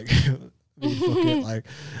science. So like, fuck it, like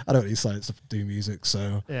I don't need science to do music.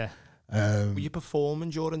 So were you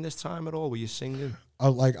performing during this time at all? Were you singing? I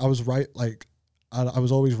was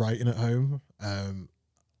always writing at home, and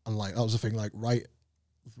like that was the thing. Like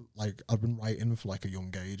I've been writing for like a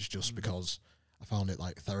young age, just because I found it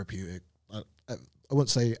like therapeutic. I wouldn't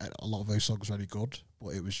say a lot of those songs were really good,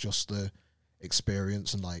 but it was just the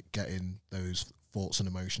experience and like getting those thoughts and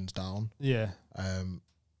emotions down. Yeah.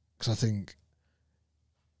 Because I think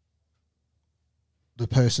the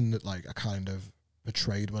person that like I kind of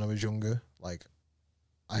portrayed when I was younger, like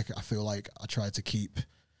I feel like I tried to keep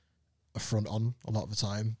a front on a lot of the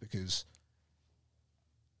time, because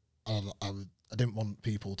I didn't want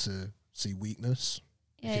people to see weakness.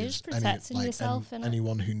 Yeah, you're just because protecting yourself, innit?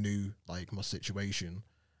 anyone who knew like my situation,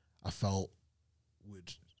 I felt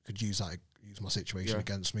could use my situation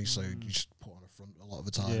against me. So you just put on a front a lot of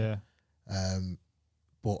the time. Yeah.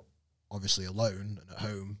 But obviously alone and at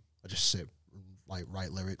home, I just sit like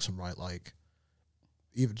write lyrics and write like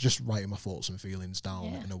even just writing my thoughts and feelings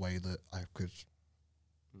down in a way that I could.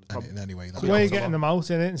 In any way that the way you're getting them out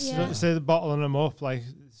in it instead of bottling them up, like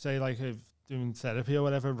say like if doing therapy or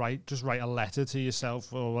whatever, just write a letter to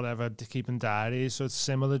yourself or whatever to keeping diaries. So it's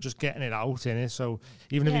similar, just getting it out in it. So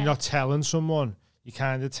even if you're not telling someone, you're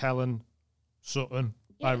kind of telling something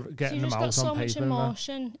by getting them out on paper. So you just got so much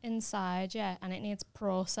emotion inside, and it needs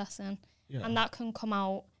processing, and that can come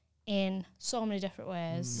out in so many different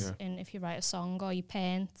ways. In if you write a song or you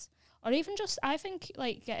paint. Or even just, I think,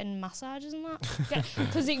 like, getting massages and that.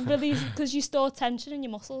 Because you store tension in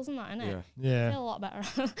your muscles and that, innit? Yeah. You feel a lot better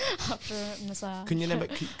after a massage. Can you remember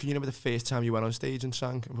the first time you went on stage and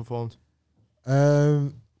sang and performed?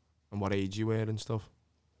 And what age you were and stuff?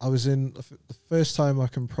 I was in, the first time I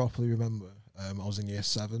can properly remember, I was in year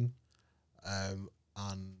 7.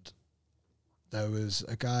 And there was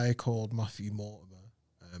a guy called Matthew Mortimer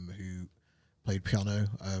who played piano.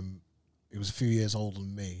 He was a few years older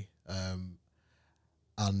than me.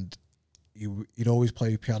 And he'd always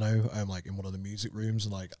play piano like in one of the music rooms,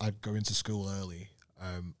 and like I'd go into school early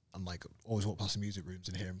and like always walk past the music rooms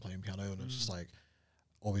and hear him playing piano, and I was just like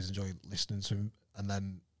always enjoyed listening to him. And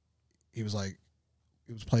then he was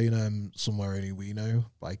playing Somewhere Only We Know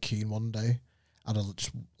by Keane one day, and I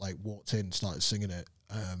just like walked in, started singing it,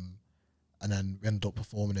 and then we ended up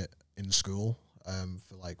performing it in school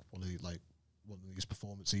for like one of these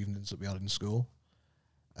performance evenings that we had in school.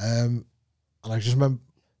 And I just remember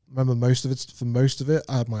most of it. For most of it,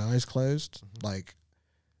 I had my eyes closed. Like,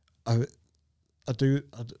 I do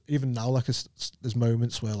even now. Like, there's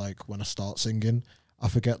moments where, like, when I start singing, I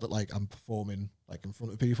forget that like I'm performing like in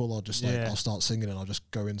front of people, or just like I'll start singing and I'll just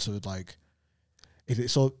go into like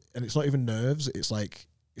it's not even nerves. It's like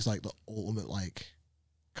the ultimate like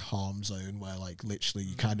calm zone where like literally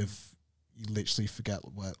you literally forget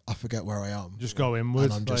where I am. Just go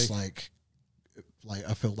inwards. And I'm just like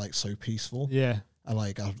I feel like so peaceful. Yeah. And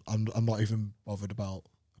like I'm not even bothered about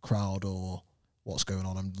a crowd or what's going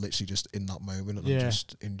on. I'm literally just in that moment and I'm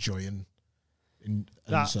just enjoying.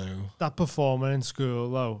 That performing in school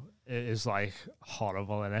though is like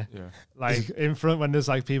horrible, isn't it? Yeah. Like in front when there's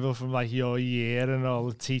like people from like your year and all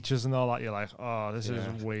the teachers and all that, you're like, oh, this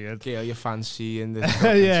is weird. Girl, you fancy in this.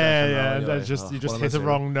 yeah. And you just hit the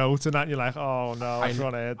wrong note and that you're like, oh no,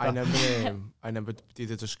 everyone heard that. I remember did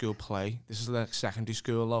a school play. This is like secondary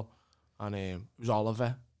school though, and it was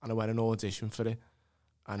Oliver, and I went an audition for it.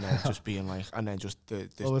 And then just being like, and then just the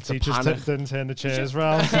teachers panic. Didn't turn the chairs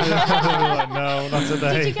round. Like, no, not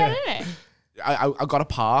today. Did you get in it? I got a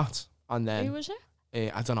part, and then who was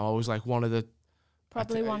it? I don't know. I was like one of the.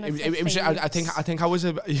 Probably one of the. It was. I think I was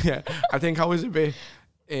a. Yeah, I think I was a bit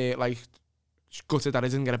like gutted that I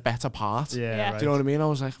didn't get a better part. Yeah. Right. Do you know what I mean? I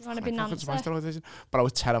was like, you want to be Nancy? But I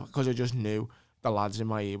was terrified because I just knew the lads in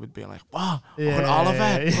my ear would be like, "Wow, yeah, Oliver!"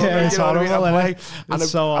 Yeah, it's horrible. And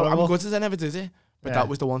so I'm gutted I never did it. But that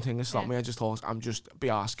was the one thing that stopped me. I just thought I'm just be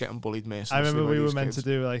arsed getting bullied mercilessly. I remember we were meant kids. to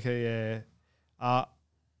do like a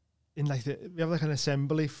in like we have like an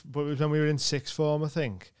assembly, but it was when we were in sixth form, I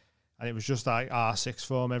think, and it was just like our sixth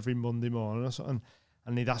form every Monday morning or something,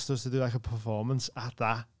 and he'd asked us to do like a performance at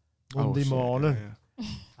that Monday morning. Yeah.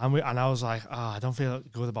 And I was like, I don't feel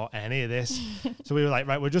good about any of this. So we were like,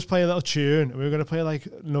 right, we'll just play a little tune. And we were going to play like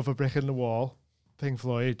Another Brick in the Wall, Pink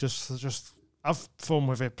Floyd, just have fun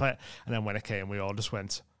with it, play it. And then when it came, we all just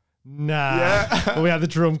went, nah. Yeah. But we had the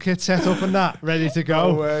drum kit set up and that, ready to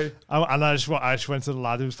go. No way. And I just went to the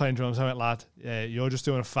lad who was playing drums. I went, lad, yeah, you're just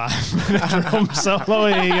doing a 5-minute drum solo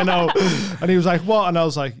here, you know. And he was like, what? And I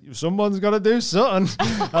was like, someone's got to do something.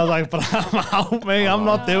 I was like, but I'm out, mate. I'm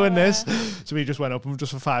not doing this. So we just went up and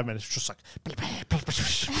just for 5 minutes, just like,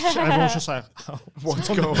 and everyone's just like, what's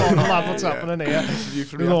going on, lad? What's happening here?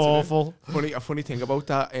 It was awful. A funny thing about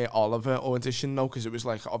that Oliver audition, though, because it was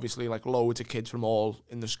like obviously like loads of kids from all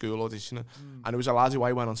in the school auditioning, and it was a lad who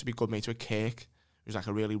I went on to be good mates with, Kirk. He was like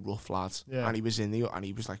a really rough lad, and he was in the and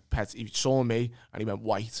he was like he saw me and he went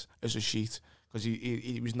white as a sheet because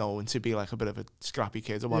he was known to be like a bit of a scrappy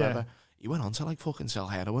kid or whatever. Yeah. He went on to like fucking sell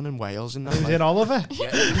heroin in Wales and that. He did Oliver.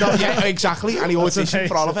 Yeah, exactly, and he auditioned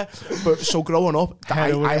for Oliver. But so growing up,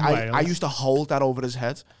 I used to hold that over his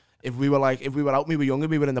head. If we were out, we were younger,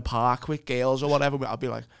 we were in the park with girls or whatever, I'd be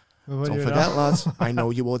like, Don't forget, lads, I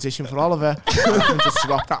know you auditioned for Oliver. I can just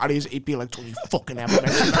drop that, and he'd be like, don't you fucking ever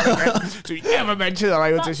mention that again. Don't you ever mention that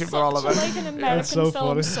I auditioned for Oliver. That's like an American so film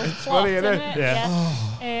funny. subplot, isn't it?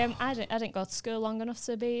 Yeah. I didn't go to school long enough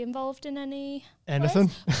to be involved in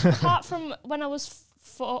anything. Apart from when I was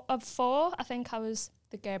four, I think I was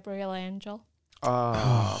the Gabriel Angel.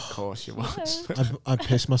 Oh, of course you was. I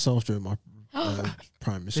pissed myself during my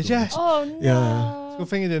primary school. Did you? Oh no! Yeah. It's a good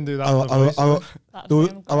thing you didn't do that.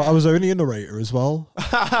 I was only a narrator as well.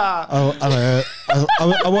 I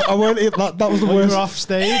weren't. That was the You worst. were off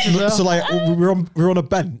stage as well. So like we were on a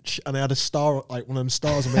bench and I had a star, like one of them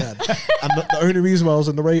stars on my head. And the only reason why I was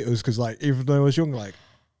a narrator was because like even though I was young, like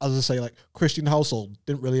as I say, like Christian household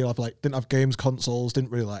didn't have games consoles, didn't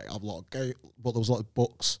really like have a lot of but there was a lot of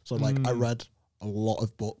books. So like I read a lot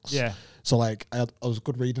of books. Yeah. So like I was a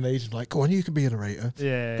good reading age. Like, go on, you can be a narrator.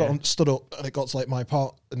 Yeah. Stood up and it got to like my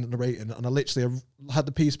part in the narrating, and I had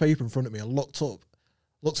the piece of paper in front of me. I looked at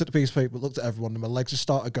the piece of paper, looked at everyone, and my legs just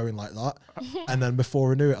started going like that. And then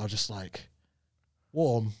before I knew it, I was just like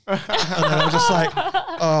warm. And then I was just like,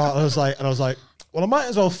 I was like, well, I might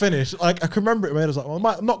as well finish. Like I can remember it. I was like, well,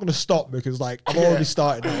 I'm not going to stop because like I've already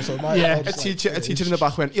started now. So I might as well A just, teacher in the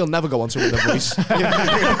back went, "You'll never go on to win the voice."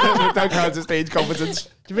 That counts as stage competence. Do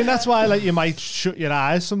you think that's why like you might shut your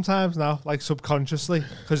eyes sometimes now, like subconsciously,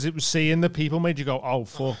 because it was seeing the people made you go, "Oh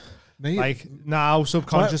fuck." Maybe. Like now,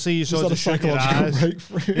 subconsciously, you sort of shut your eyes.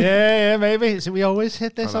 Breakthrough. Yeah, maybe. So we always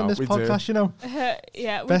hit this I know, on this we podcast, you know.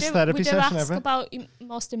 Yeah, Best therapy we did session ask ever. about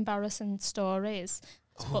most embarrassing stories,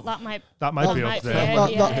 but that might be up there.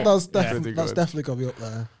 That's Pretty good. definitely got to be up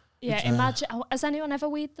there. Yeah, imagine. Has anyone ever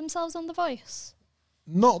weed themselves on The Voice?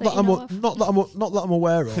 Not that I'm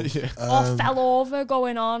aware of. Or fell over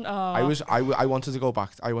going on? Oh. I wanted to go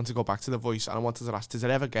back. I want to go back to The Voice, and I wanted to ask: does it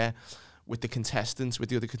ever get with the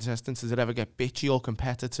other contestants? Does it ever get bitchy or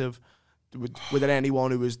competitive? With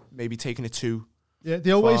anyone who was maybe taking it too? Yeah,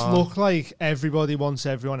 they always look like everybody wants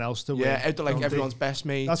everyone else to win. Yeah, like don't everyone's they? best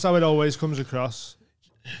mate. That's how it always comes across.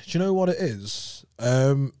 Do you know what it is?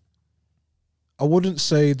 I wouldn't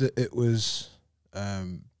say that it was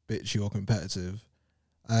bitchy or competitive.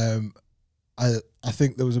 I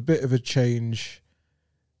think there was a bit of a change.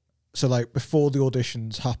 So like before the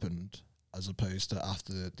auditions happened, as opposed to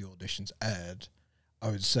after the auditions aired, I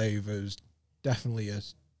would say there was definitely a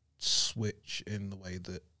switch in the way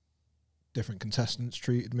that different contestants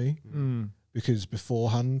treated me. Because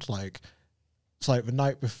beforehand, like it's like the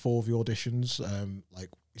night before the auditions, like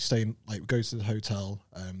we go to the hotel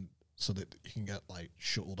so that you can get like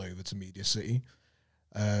shuttled over to Media City,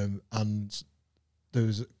 and there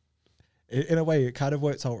was, in a way, it kind of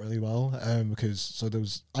worked out really well because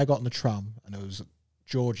I got on the tram and there was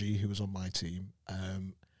Georgie who was on my team,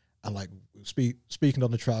 and like speaking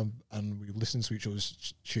on the tram and we listened to each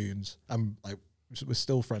other's tunes, and like we're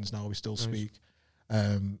still friends now. We still speak,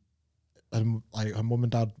 and like her mum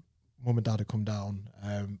and dad had come down,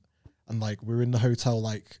 and like we were in the hotel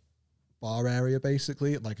like bar area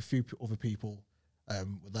basically, and like a few other people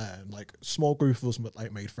were there, and like a small group of us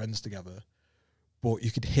like made friends together. But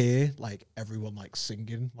you could hear like everyone like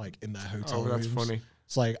singing like in their hotel rooms. That's funny.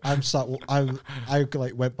 It's like I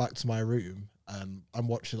like went back to my room and I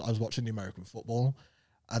was watching the American football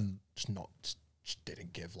and just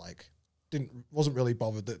didn't give like wasn't really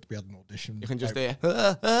bothered that we had an audition. You can just like, through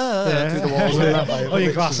the walls. Oh,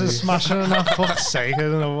 your glasses smashing and that. Fuck's sake, I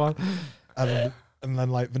don't know what. And then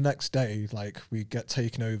like the next day, like we get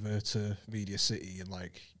taken over to Media City and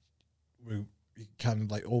like we kind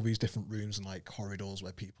of like all these different rooms and like corridors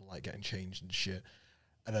where people like getting changed and shit.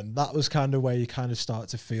 And then that was kind of where you kind of start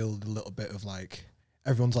to feel a little bit of like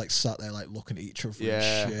everyone's like sat there like looking at each other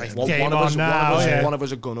and shit. Like, One of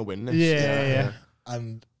us are gonna win this. Yeah.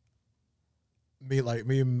 And me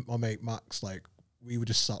and my mate Max, like we were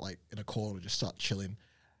just sat like in a corner, just sat chilling.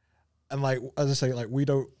 And like as I say, like we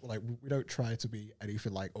don't try to be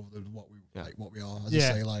anything like other than what we are. As I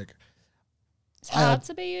say, like it's hard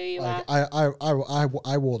to be who you are.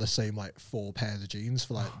 I wore the same like 4 pairs of jeans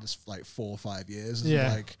for like this like 4 or 5 years. And,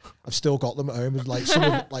 like I've still got them at home. And, like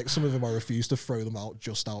some of them I refuse to throw them out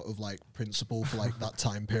just out of like principle for like that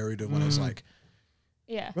time period of when I was like,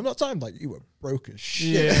 from that time like you were broke as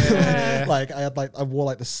shit. Like I wore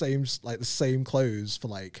like the same clothes for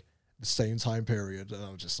like the same time period, and I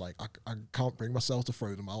was just like I can't bring myself to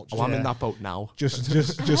throw them out. I'm in that boat now. Just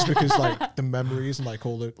because like the memories and like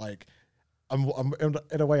all the like. I'm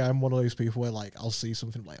in a way I'm one of those people where like I'll see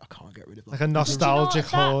something like I can't get rid of that. Like a nostalgic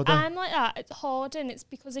hoarder. I'm like that. It's hoarding. It's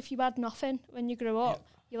because if you had nothing when you grew up,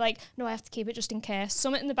 you're like, no, I have to keep it just in case.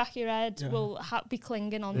 Something in the back of your head will be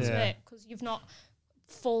clinging onto it because you've not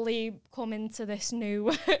fully come into this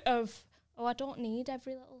new of, oh, I don't need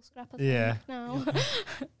every little scrap of thing now.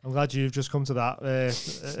 I'm glad you've just come to that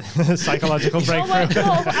psychological breakthrough. I've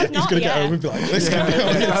He's not gonna yet. get home and be like, let's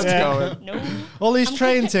go. No. All these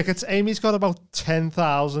train tickets. Amy's got about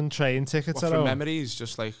 10,000 train tickets What, at from home. memories,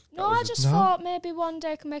 just like... No, I just thought maybe one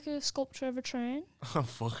day I can make a sculpture of a train. Oh,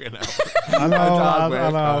 fucking hell. I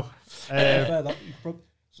know.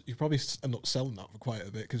 You probably end up selling that for quite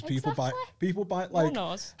a bit because people buy Who like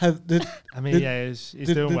knows?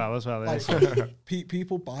 He's doing well as well. like, isn't he?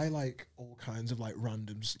 people buy like all kinds of like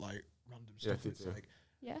random stuff. It's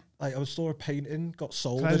like I saw a painting got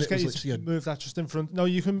sold. Can I And just it get was you to literally move that just in front? No,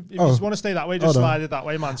 you can. If you want to stay that way, just no. slide it that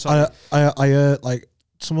way, man. Sorry. I like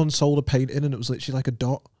someone sold a painting and it was literally like a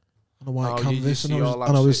dot on a white canvas, and I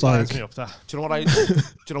was like, Lines me up there. Do you know what I?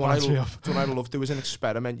 I loved? There was an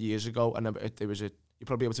experiment years ago, and there was a. You'll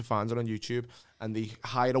probably be able to find it on YouTube. And they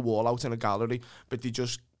hired a wall out in a gallery, but they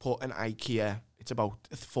just put an IKEA. It's about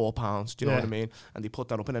 £4. Do you know what I mean? And they put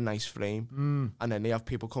that up in a nice frame, and then they have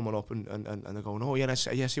people coming up and they're going, oh yeah, I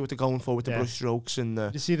see what they're going for with the brush strokes and the.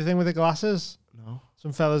 Did you see the thing with the glasses? No.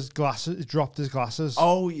 Some fella's glasses dropped his glasses.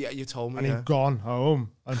 Oh yeah, you told me. And he'd gone home,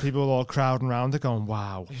 and people were all crowding around it, going,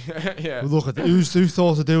 "Wow, yeah. Look at who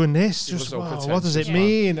thought of doing this? It was Just so wow, what does it pretentious,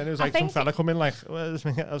 mean?" And it was I like some think fella come in like, well,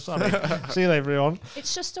 sorry, see you later, everyone.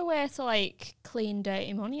 It's just a way to like clean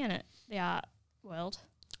dirty money in it, the art world.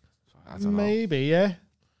 I don't know. Maybe, yeah.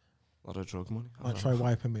 A lot of drug money. I might try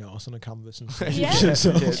wiping my arse on a canvas and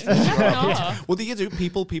Yeah. Well, do you do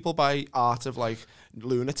people buy art of like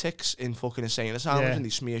lunatics in fucking insane asylums and they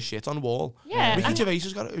smear shit on wall? Yeah. Ricky and Gervais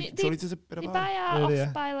has got it. Johnny did a bit They of buy art Really,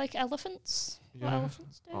 off by like elephants. What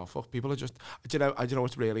elephants do. Oh fuck! People are just. Do you know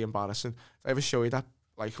what's really embarrassing? Did I ever show you that?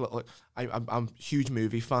 Like, little, I'm a huge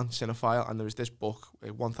movie fan, cinephile, and there was this book,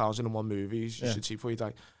 1001 movies you should see before you die,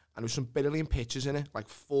 and there was some brilliant pictures in it, like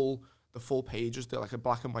the full page was like a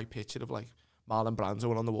black and white picture of like Marlon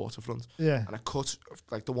Brando on the waterfront. Yeah. And I cut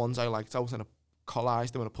like the ones I liked out and I collared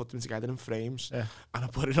them and I put them together in frames. Yeah. And I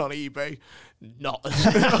put it on eBay. Not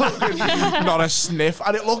a sniff.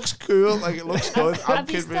 And it looks cool. Like it looks good.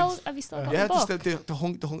 Have you still got the book?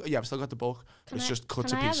 The hung. Yeah, I've still got the book. It's just cut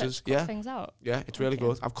to pieces. Cut things out? Yeah, it's really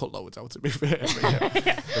good. I've cut loads out to be fair.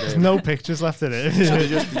 There's no pictures left in it.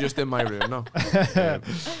 They're just in my room now.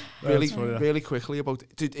 Really quickly about.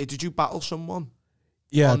 Did you battle someone?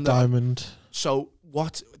 Yeah, Diamond. So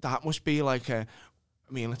what that must be like a.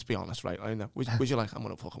 I mean, let's be honest, right? Was you like, I'm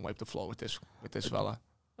gonna fucking wipe the floor with this fella?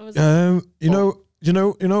 You know,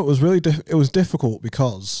 it was really it was difficult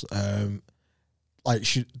because like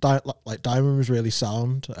Diamond was really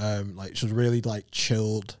sound. Like she was really like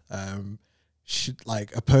chilled. She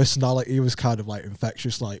like her personality was kind of like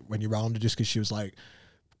infectious. Like when you're around her, just because she was like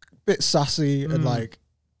a bit sassy and like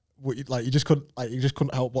you just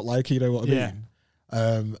couldn't help but like her, you know what I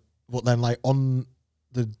mean? But then like on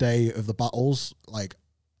the day of the battles, like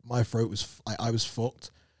my throat was I was fucked.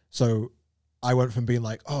 So I went from being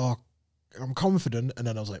like, oh, I'm confident, and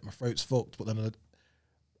then I was like, my throat's fucked. But then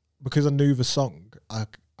because I knew the song, I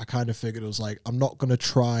kind of figured it was like, I'm not gonna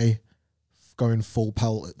try going full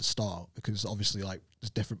pelt at the start because obviously like there's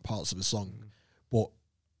different parts of the song. But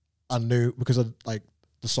I knew because I like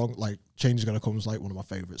the song like Change Is Gonna Come is like one of my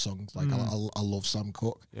favorite songs. Like I love Sam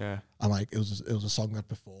Cooke. Yeah, and like it was a song I'd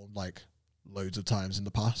performed like loads of times in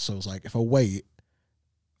the past. So I was like, if I wait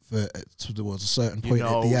for towards a certain point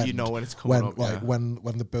at the end, you know when it's coming up, like when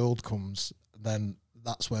the build comes, then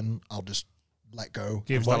that's when I'll just let go.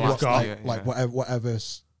 Give what you've got. Whatever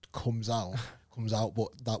comes out. But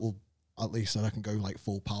that will at least then I can go like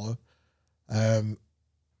full power. And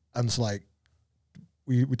so like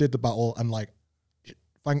we did the battle and like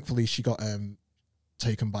thankfully she got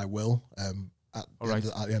taken by Will at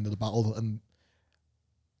the end of the battle, and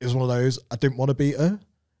it was one of those I didn't want to beat her.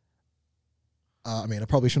 I mean, I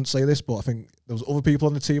probably shouldn't say this, but I think there was other people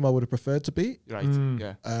on the team I would have preferred to beat. Right.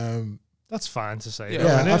 Yeah. That's fine to say.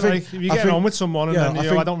 Yeah, I think if you're getting on with someone and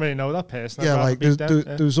then I don't really know that person. Yeah, like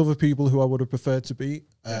there's other people who I would have preferred to beat.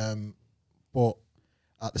 But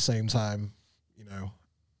at the same time, you know,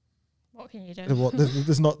 what can you do?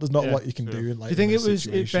 There's not a lot you can do. In, like, do you think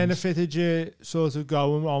it benefited you sort of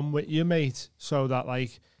going on with your mate so that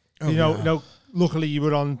like you know, luckily you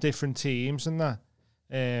were on different teams and that.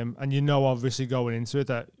 And you know, obviously going into it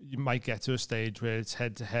that you might get to a stage where it's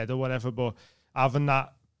head to head or whatever, but having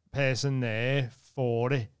that person there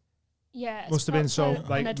for it, must have been so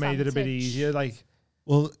like made it a bit easier. Like,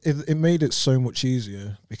 well, it made it so much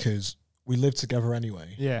easier because we lived together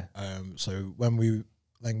anyway. Yeah. So when we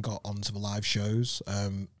then got onto the live shows,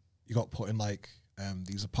 you got put in like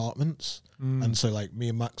these apartments, and so like me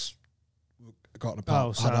and Max got an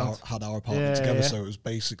apartment, sound. had our apartment Yeah, together, yeah. so it was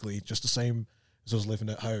basically just the same as us living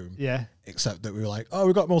at home. Yeah. Except that we were like, oh,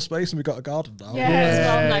 we got more space and we got a garden now. Yeah, it was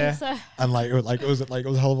well nicer. And it was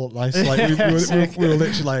a hell of a lot nice. Like we were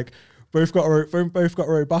literally like both got our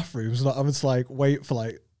own bathrooms, not having to like wait for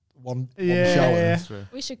like one shower. Yeah.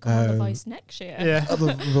 We should come on The Voice next year. Yeah.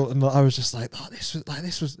 And I was just like, oh, this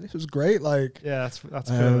was great. Like, Yeah, that's cool.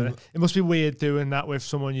 Isn't it? It must be weird doing that with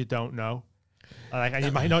someone you don't know. Like, and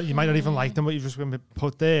you might not even like them, but you've just been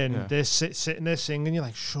put there and they're sitting there singing. You're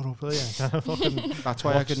like, shut up, will you? That's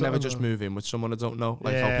why I could never just move in with someone I don't know.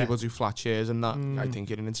 Like how people do flat shares and that. I think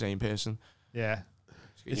you're an insane person. Yeah,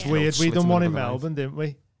 it's You weird. know, We done slitting one in another knife. Melbourne, didn't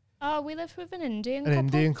we? Oh, we lived with an Indian An couple.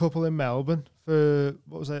 Indian couple in Melbourne for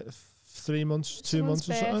what was it? 3 months, 2 months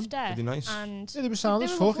or something. Birthday, Pretty nice. And Yeah, they were sound they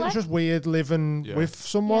as were fuck. It was lovely. just weird living with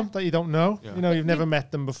someone that you don't know. Yeah. You know, you've never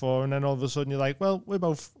met them before, and then all of a sudden you're like, "Well, we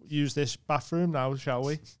both use this bathroom now, shall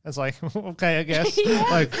we?" It's like, okay, I guess. Yeah.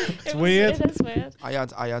 Like, it's weird. It is weird. I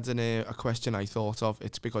had a question I thought of.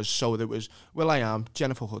 It's because there was Will.i.am,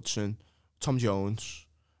 Jennifer Hudson, Tom Jones,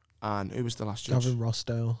 and who was the last judge? Gavin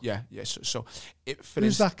Rossdale. Yeah. So it for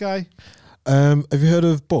Who's that guy? Have you heard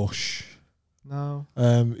of Bush? No.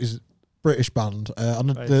 Is a British band,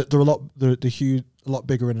 and Right. they're a lot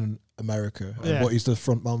bigger in America. Yeah. But he's the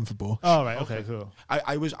front man for Bush. Oh right, okay, cool.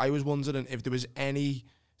 I was wondering if there was any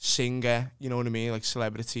singer, you know what I mean, like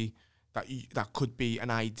celebrity that could be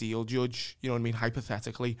an ideal judge, you know what I mean,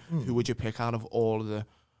 hypothetically. Who would you pick out of all of the,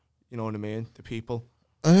 you know what I mean, the people?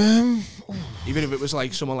 Even if it was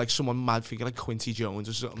like someone mad figure like Quincy Jones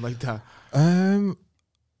or something like that.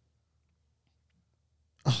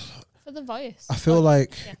 For The Voice. I feel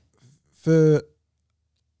like yeah. for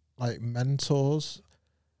like mentors,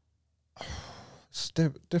 it's a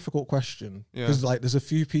difficult question because like there's a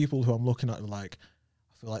few people who I'm looking at and like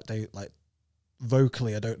I feel like they like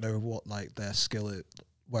vocally I don't know what like their skill is,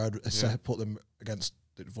 where I'd put them against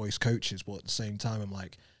the voice coaches, but at the same time I'm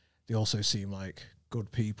like they also seem like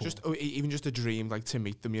good people. Even just a dream like to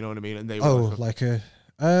meet them, you know what I mean, and they were like a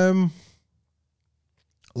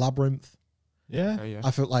Labyrinth. Yeah. yeah.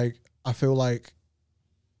 I feel like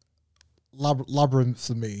Labyrinth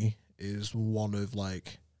for me is one of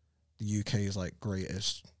like the UK's like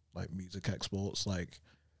greatest like music exports. Like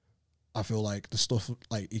I feel like the stuff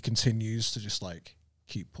like he continues to just like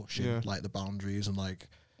keep pushing like the boundaries and like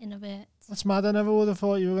Innovate. That's mad. I never would have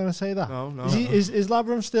thought you were going to say that. No. Is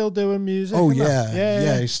Labyrinth still doing music? oh and yeah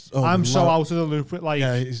that? yeah. I'm so out of the loop with like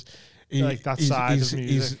like that side of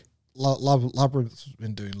music. Labyrinth's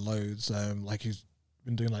been doing loads. Like he's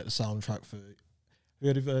been doing like the soundtrack for. Have you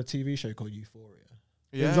heard of a TV show called Euphoria?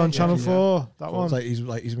 It was on Channel 4. That So one. it's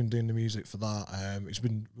like he's been doing the music for that. He's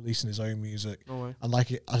been releasing his own music, No way. and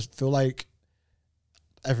like I feel like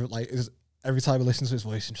every time I listen to his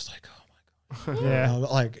voice, I'm just like, oh my god, Yeah.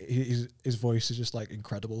 like his voice is just like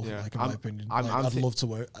incredible. Yeah. Like in my opinion, I'm I'd love to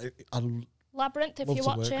work. I'd Labyrinth, if love you're to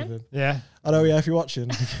work with watching. him. Yeah. I know. Yeah, if you're watching.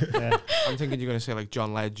 Yeah. I'm thinking you're going to say like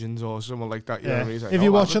John Legend or someone like that. You know what I mean? He's like, If "Oh,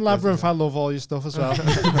 you're watching Labyrinth, Labyrinth, I love all your stuff as well.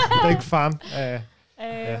 Big fan.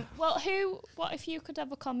 Well, what if you could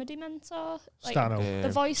have a comedy mentor? Like Stand up. The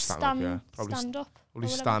Voice stand up, stand yeah. up. Probably or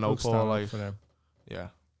stand up Stand or up like, for them. yeah,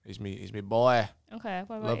 he's me boy. Okay,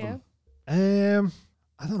 what Love about you? him.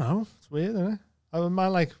 I don't know. It's weird, isn't it? I would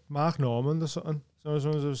mind like Mark Normand or something. Someone's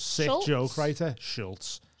a sick Schultz? joke writer.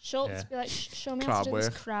 Schultz. Schultz, Yeah. be like, show me how to do this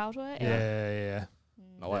Crowd work. crowd work. Yeah.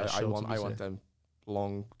 No, Yeah, I Schultz want would be sick. them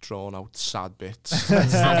long drawn out sad bits.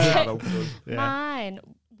 Shadow does. Yeah. Mine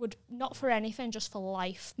would not for anything, just for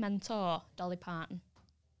life. Mentor Dolly Parton.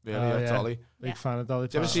 Really, Oh, yeah, yeah. Dolly. Big Yeah. fan of Dolly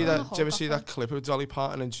Do you ever Parton. see On that? the Do you ever whole see thing. that clip of Dolly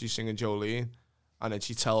Parton and she's singing Jolene, and then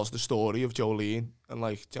she tells the story of Jolene and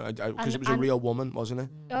like because it was a And- real woman, wasn't it?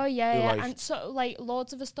 Oh yeah, Who, yeah, like- and so like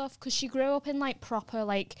loads of her stuff because she grew up in like proper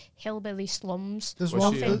like hillbilly slums. There's Was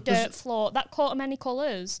one. she, Nothing, There's, dirt floor. That coat of many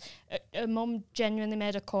colours. Her mum genuinely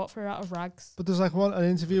made a coat for her out of rags. but there's like an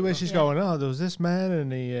interview where she's Yeah. going, "Oh, there was this man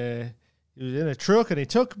and he was in a truck and he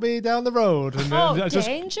took me down the road." And Oh, then I just,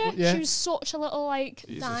 Danger! yeah. She was such a little like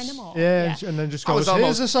Jesus. dynamo. yeah, and then just I was goes, "Here's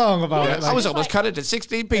almost- a song about Yeah, it." I I was It's almost like- cut into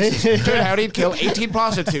 16 pieces. Turned out he'd kill 18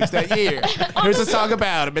 prostitutes that year. Here's a song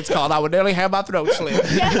about him. It's called "I Would Nearly Have My Throat Slit."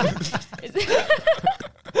 Yeah.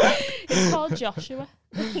 It's called Joshua.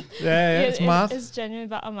 yeah, it's mad. It's genuinely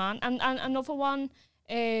about a man. And another one,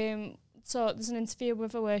 so there's an interview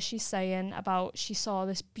with her where she's saying about she saw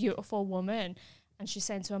this beautiful woman and she's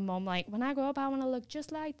saying to her mum, like, when I grow up, I want to look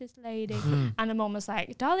just like this lady. And her mum was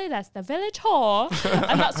like, Dolly, that's the village whore.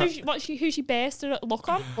 And that's who she based her look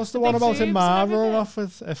on. What's the the one big about boobs and Imara everything. off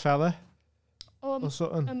with a fella or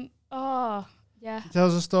something? Oh, yeah.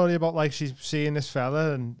 Tells a story about like she's seeing this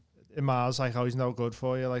fella and Imar's like, oh, he's no good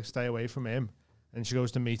for you, like stay away from him. And she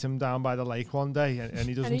goes to meet him down by the lake one day, and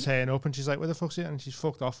he doesn't turn up, and she's like, where the fuck's he? And she's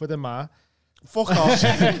fucked off with Imar. Fuck off.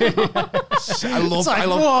 I love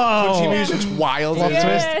country music's wild.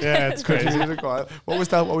 Yeah, it's crazy. What was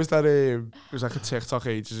that? It was like a TikTok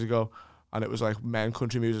ages ago. And it was like men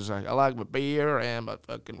country music is like, I like my beer and my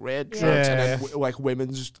fucking red shirts. And then like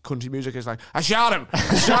women's country music is like, I shot him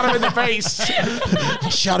in the face. I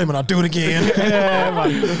shot him and I'll do it again. Yeah,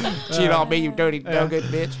 man. Cheat on me, you dirty, no good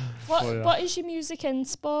bitch. What is your music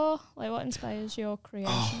inspo? Like, what inspires your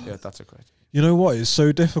creation? Yeah, that's a great. You know what? It's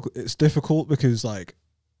so difficult. It's difficult because like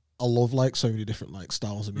I love like so many different like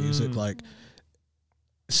styles of music. Like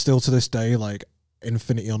still to this day, like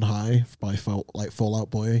Infinity on High by Fall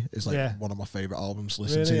Out Boy is like one of my favorite albums to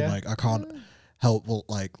listen to. Yeah. Like I can't help but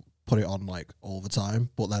like put it on like all the time.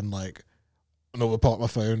 But then like another part of my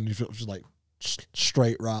phone is just like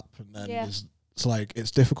straight rap, and then it's like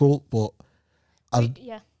it's difficult. But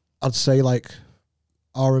I'd say like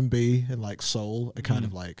R&B and like soul are kind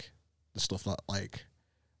of like the stuff that like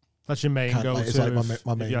that's your main go-to. It's like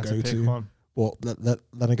my main go-to. But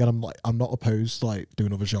then again, I'm not opposed to like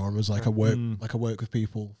doing other genres. Like I work with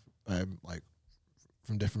people like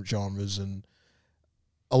from different genres, and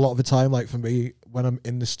a lot of the time, like for me, when I'm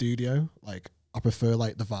in the studio, like I prefer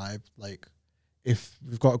like the vibe. Like if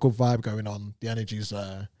we've got a good vibe going on, the energy's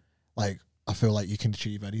there. Like I feel like you can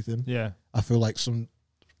achieve anything. Yeah, I feel like some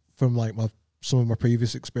of my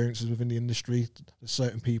previous experiences within the industry, there's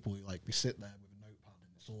certain people who like we sit there with a notepad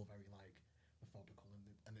and it's all very like methodical,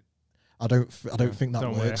 and I don't think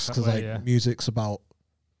that works because like music's about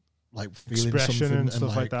like feeling expression something and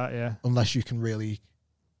stuff like that. Yeah, unless you can really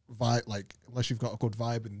vibe, like unless you've got a good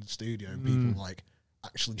vibe in the studio, people like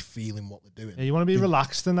actually feeling what they're doing. Yeah, you want to be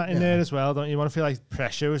relaxed in that in there as well, don't you? You want to feel like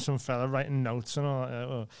pressure with some fella writing notes and all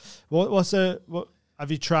that. What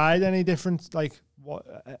have you tried any different like what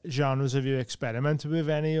genres have you experimented with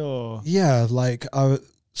any or? Yeah, like I've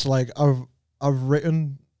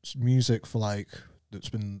written music for like that's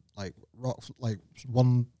been like rock. Like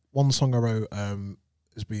one song I wrote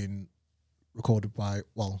has been recorded by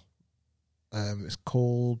it's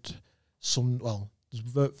called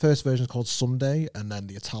the first version is called Someday, and then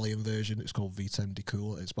the Italian version is called Vitem di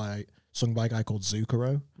Cool. It's sung by a guy called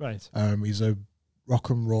Zucchero. Right. He's a rock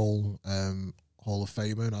and roll Hall of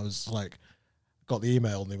Famer, and I was like, got the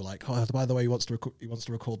email, and they were like, "Oh, by the way, he wants to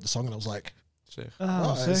record the song," and I was like, "Sick,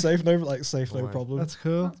 safe, no problem." That's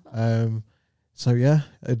cool. So yeah,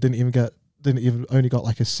 it only got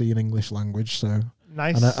like a C in English language, so.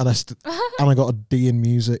 Nice. And I got a D in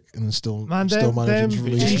music, and still managed to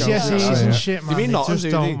release GCSEs and shit, man. You mean they just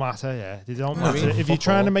don't matter, They don't matter. If you're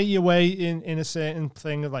trying to make your way in a certain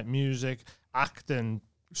thing of like music, acting,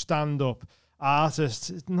 stand-up,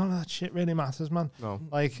 artists, none of that shit really matters, man. No.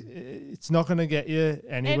 Like, it's not going to get you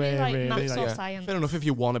anywhere, like really. maths or science. Fair enough if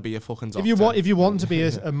you want to be a fucking doctor. If you want to be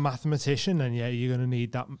a mathematician, then you're going to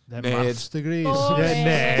need them maths degrees.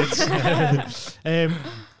 Nerds.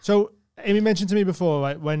 So, Amy mentioned to me before,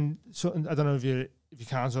 like when I don't know if you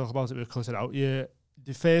can't talk about it, we'll cut it out. The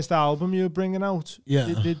first album you were bringing out,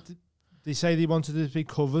 did they say they wanted it to be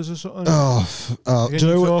covers or something? Do you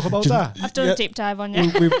know talk about that? I've done a deep dive on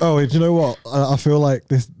you. Do you know what? I feel like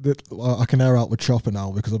I can air out with Chopper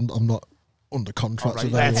now because I'm not under contract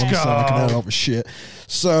with anyone, so I can air out with shit.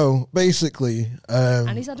 So basically,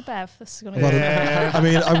 and he's had a bath. This is gonna. I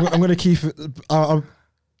mean, I'm going to keep it.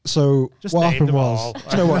 So just what happened was, do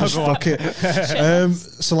you know what? Just fuck it.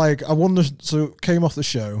 So like I came off the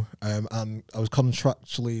show, and I was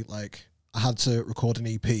contractually like I had to record an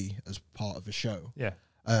EP as part of the show. Yeah.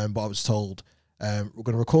 But I was told we're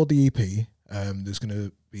going to record the EP. There's going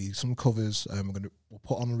to be some covers. We'll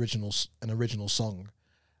put on an original song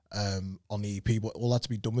on the EP, but all had to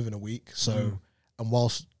be done within a week. So and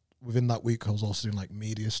whilst within that week, I was also doing like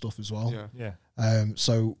media stuff as well. Yeah.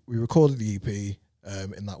 So we recorded the EP.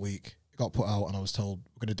 In that week, it got put out, and I was told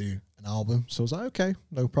we're going to do an album. So I was like, okay,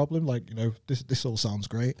 no problem. Like, this all sounds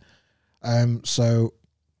great. So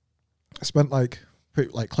I spent like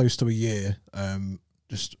close to a year,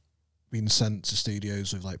 just being sent to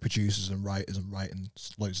studios with like producers and writers and writing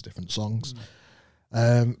loads of different songs.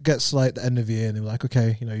 Gets to like the end of the year, and they were like,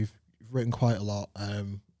 okay, you've written quite a lot.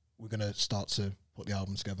 We're going to start to put the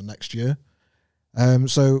album together next year.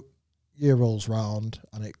 So year rolls round,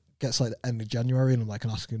 and it gets like the end of January, and I'm like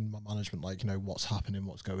asking my management like what's happening,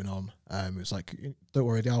 what's going on. It's like, don't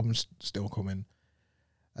worry, the album's still coming.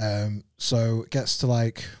 So it gets to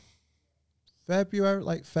like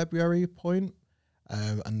February point,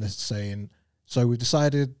 and they're saying, so we've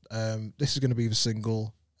decided this is going to be the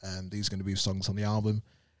single, these are going to be the songs on the album.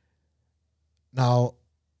 Now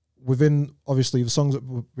within, obviously, the songs that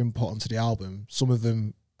have been put onto the album, some of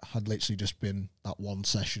them had literally just been that one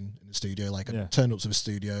session in the studio. Like, I turned up to the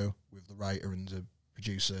studio with the writer and the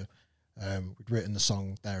producer. We'd written the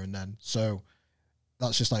song there and then. So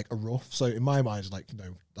that's just like a rough. So in my mind, like,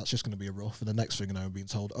 that's just going to be a rough. And the next thing, I'm being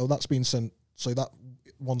told, oh, that's been sent. So that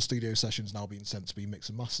one studio session's now being sent to be mixed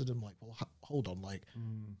and mastered. I'm like, well, hold on. Like,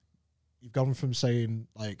 you've gone from saying,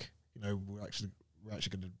 like, we're actually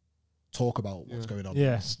going to talk about what's going on.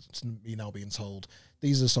 To me now being told,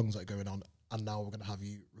 these are the songs that are going on. And now we're going to have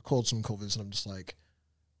you record some covers. And I'm just like,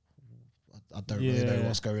 I don't really know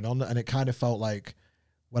what's going on. And it kind of felt like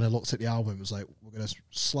when I looked at the album, it was like, we're going to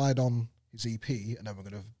slide on his EP and then we're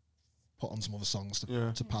going to put on some other songs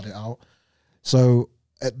to pad it out. So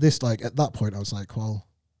at that point, I was like, well,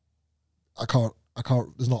 I can't,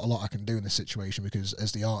 there's not a lot I can do in this situation because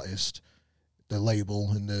as the artist, the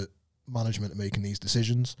label and the management are making these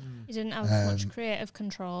decisions. You didn't have much creative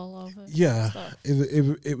control over stuff.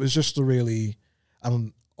 It was just a really,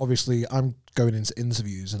 obviously I'm going into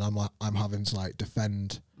interviews and I'm having to like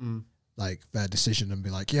defend like their decision and be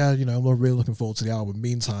like, I'm really looking forward to the album.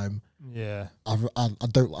 Meantime, I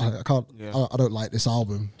don't like this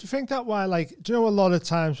album. Do you think that why, like, do you know a lot of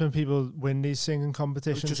times when people win these singing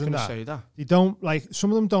competitions, I was just going to say that they don't, like,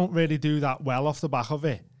 some of them don't really do that well off the back of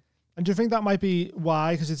it. And do you think that might be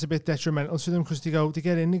why? Because it's a bit detrimental to them because they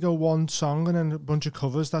go one song and then a bunch of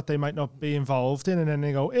covers that they might not be involved in, and then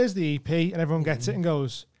they go, here's the EP, and everyone gets it and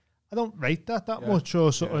goes, I don't rate that much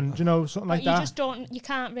or something, something like that. You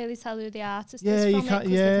can't really tell who the artist is from because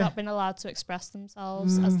they've not been allowed to express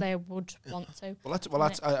themselves as they would want to. Well,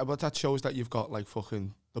 that shows that you've got like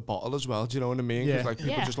fucking the bottle as well. Do you know what I mean? Because like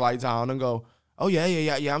people just lie down and go, oh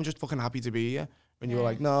yeah, I'm just fucking happy to be here. And you're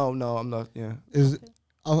like, no, I'm not. Yeah.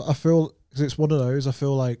 I feel, because it's one of those, I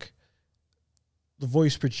feel like the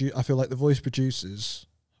voice producers,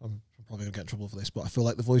 I'm probably going to get in trouble for this, but I feel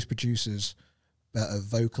like the voice producers better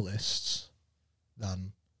vocalists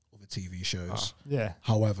than other TV shows.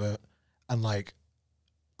 However, and like,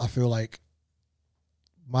 I feel like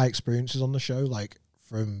my experiences on the show, like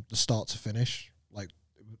from the start to finish, like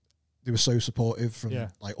they were so supportive from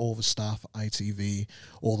like all the staff, ITV,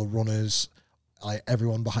 all the runners, like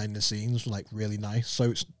everyone behind the scenes, like really nice.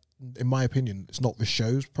 So it's, in my opinion, it's not the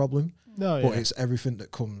show's problem, but it's everything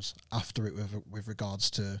that comes after it with regards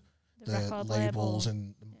to the labels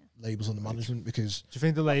and labels and the management. Because do you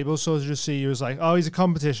think the labels sort of just see you as like, oh, he's a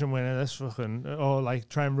competition winner, this fucking, or like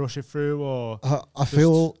try and rush it through, or I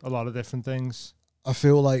feel a lot of different things. I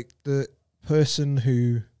feel like the person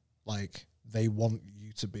who like they want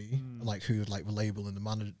you to be, and like who like the label and the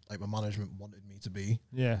my management wanted me to be,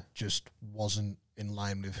 just wasn't in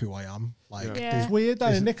line with who I am. Like it's weird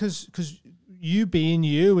that, isn't it? Because you being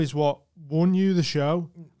you is what won you the show,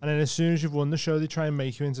 and then as soon as you've won the show, they try and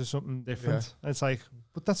make you into something different. And it's like,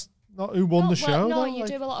 but that's not who won the show. No, you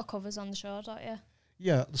do a lot of covers on the show, don't you?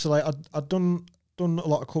 Yeah, so like I'd done a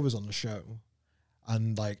lot of covers on the show,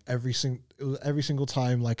 and like every single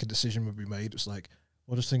time like a decision would be made, it was like,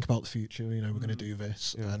 well, just think about the future. We're going to do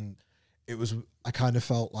this, and it was. I kind of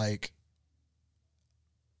felt like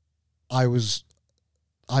I was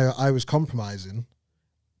compromising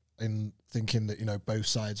in thinking that both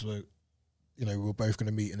sides were, we were both going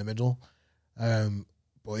to meet in the middle,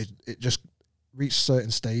 but it just reached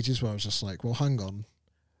certain stages where I was just like, well, hang on.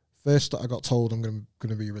 First, I got told I'm going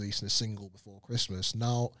to be releasing a single before Christmas.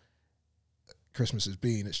 Now, Christmas has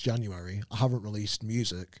been, it's January. I haven't released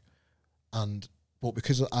music, but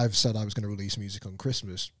because I've said I was going to release music on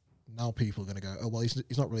Christmas, now people are going to go, oh well,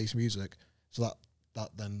 he's not released music, so that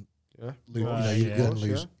then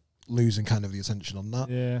losing kind of the attention on that.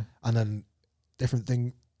 And then different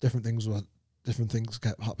things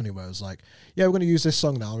kept happening where I was like, yeah, we're going to use this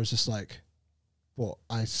song now. It's just like, but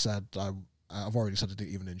I said I've already said I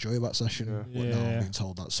didn't even enjoy that session. But now I'm being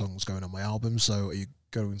told that song's going on my album. So are you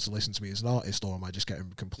going to listen to me as an artist, or am I just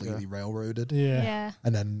getting completely railroaded?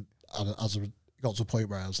 And then as it got to a point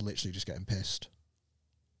where I was literally just getting pissed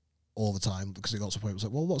all the time, because it got to a point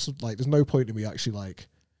where I was like, there's no point in me actually like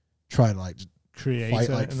trying to like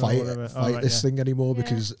fight this thing anymore,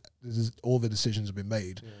 because all the decisions have been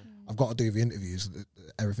made. I've got to do the interviews.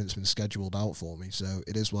 Everything's been scheduled out for me, so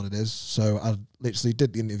it is what it is. So I literally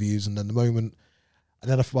did the interviews, and then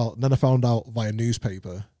then I found out via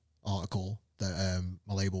newspaper article that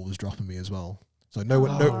my label was dropping me as well. So no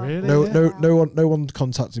one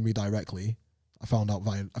contacted me directly. I found out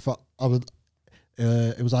via.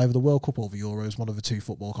 It was either the World Cup or the Euros. One of the two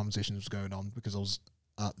football competitions was going on, because I was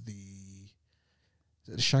at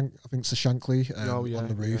I think it's the Shankly on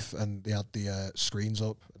the roof, and they had the screens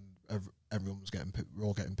up, and everyone was we're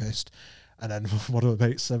all getting pissed. And then one of my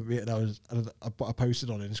mates sent me, and I posted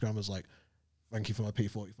on Instagram, I was like, "Thank you for my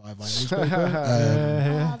P45 line newspaper."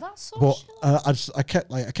 That's so but I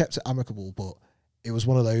kept it amicable, but it was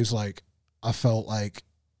one of those, like, I felt like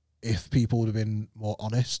if people would have been more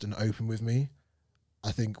honest and open with me,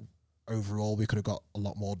 I think overall we could have got a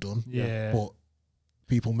lot more done. Yeah. But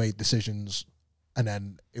people made decisions, and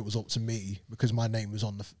then it was up to me because my name was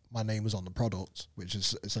on the product, which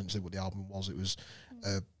is essentially what the album was. It was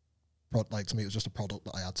to me, it was just a product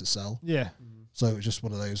that I had to sell. Yeah. So it was just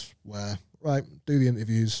one of those where, right, do the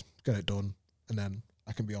interviews, get it done, and then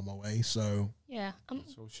I can be on my way. So yeah.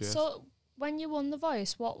 So when you won The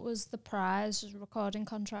Voice, what was the prize? Recording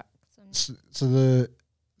contracts? And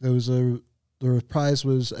the prize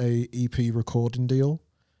was a EP recording deal,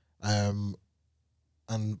 but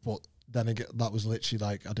then again, that was literally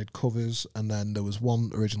like I did covers, and then there was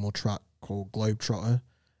one original track called Globetrotter,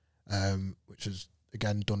 which is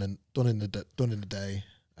again done in the day.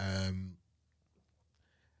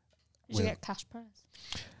 Did you get cash prize?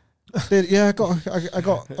 Yeah, I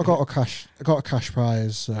got a cash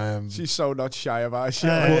prize. She's so not shy about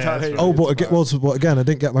it. But again, I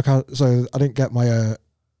didn't get my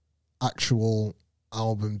actual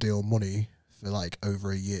album deal money for like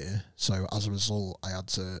over a year. So as a result, I had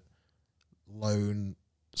to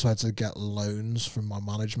get loans from my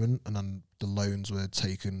management, and then the loans were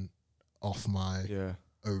taken off my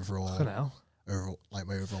overall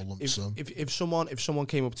lump sum. If someone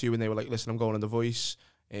came up to you and they were like, "Listen, I'm going on The Voice,"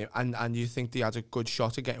 and you think they had a good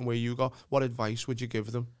shot at getting where you got, what advice would you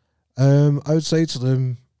give them? I would say to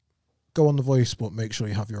them, go on The Voice, but make sure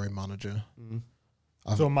you have your own manager.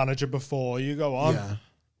 So a manager before you go on. Yeah.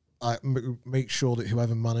 Make sure that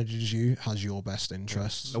whoever manages you has your best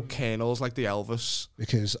interests. No kernels like the Elvis.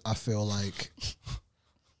 Because I feel like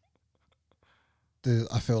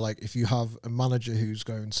if you have a manager who's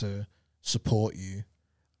going to support you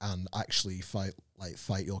and actually fight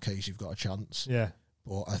your case, you've got a chance. Yeah.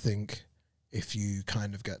 But I think if you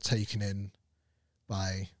kind of get taken in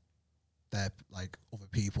by their other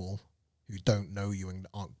people who don't know you and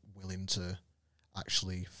aren't willing to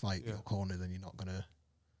actually fight your corner, then you're not gonna.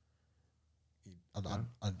 I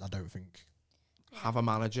don't think. Have a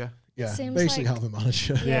manager. Yeah, basically have a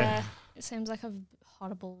manager. Yeah, it seems like a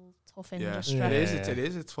horrible, tough industry. Yeah. It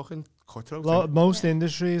is. It's fucking cutthroat. Most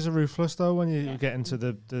industries are ruthless though when you get into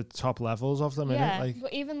the top levels of them. Yeah, innit?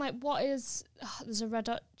 but even what is there's a Red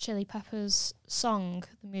Hot Chili Peppers song.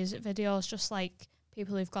 The music video is just like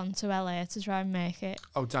people who've gone to LA to try and make it.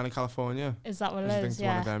 Oh, down in California. Is that what I it is? think it's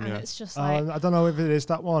one of them, and yeah. it's just like I don't know if it is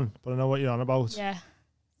that one, but I know what you're on about. yeah.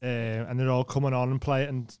 And they're all coming on and play it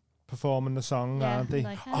and performing the song, aren't they?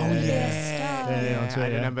 Like, Oh Yeah, I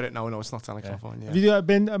remember it. No, it's not down in California. Have you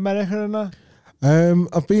been to America and that?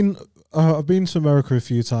 I've been to America a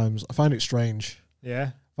few times. I find it strange.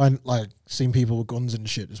 Yeah. I find seeing people with guns and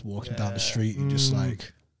shit just walking down the street and just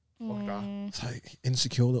like. It's like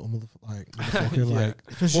insecure little motherfucker.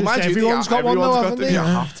 Well, everyone's got one though, haven't they? You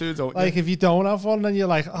have to, don't you? If you don't have one, then you're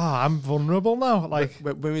like, I'm vulnerable now.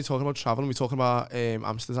 When we were talking about traveling, we were talking about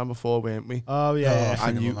Amsterdam before, weren't we? Oh yeah.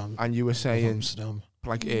 And you were saying Amsterdam.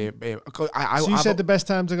 So you said the best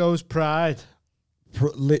time to go is Pride.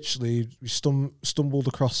 Literally, we stumbled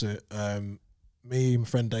across it. Me and my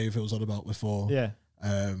friend Dave, who was on about before. Yeah.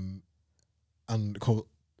 And called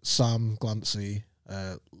Sam Glancy.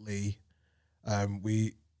 Lee,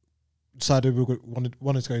 we decided we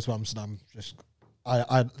wanted to go to Amsterdam.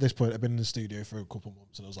 I at this point I've been in the studio for a couple of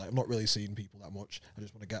months, and I was like, I'm not really seeing people that much. I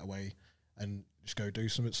just want to get away and just go do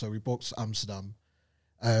something. So we booked Amsterdam.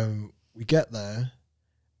 We get there,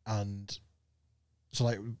 and so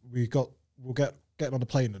we're getting on the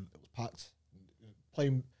plane, and it was packed.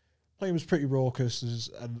 Plane was pretty raucous,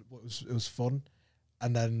 and it was fun.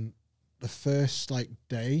 And then the first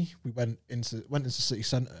day we went into city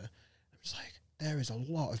centre, it was like there is a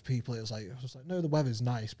lot of people. I was like, no, the weather's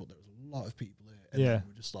nice, but there was a lot of people here. And then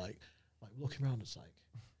we're just like looking around. It's like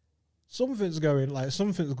something's going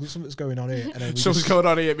on here. And then something's going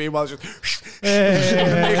on here. Meanwhile, just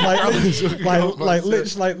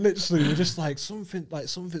literally, we're just like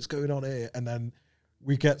something's going on here. And then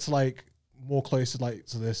we get to more closer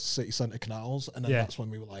to the city centre canals, and then that's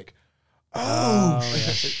when we were like,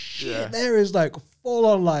 shit, there is full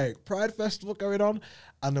on Pride Festival going on,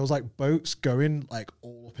 and there was boats going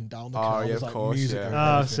all up and down the canal. Yeah, of course, music going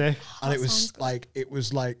Oh, sick. and it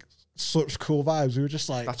was such cool vibes. We were just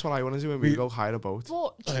that's what I want to do when we go hire a boat.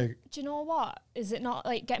 But do you know what? Is it not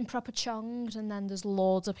getting proper chonged and then there's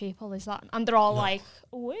loads of people? Is that, and they're all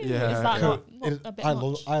ooh, is that not a bit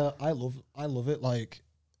much? I love it.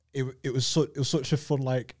 It was such a fun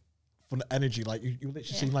fun energy. Like you literally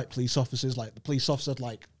seen like police officers, like the police officer had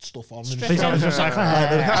like stuff on. And shit. Police officers like,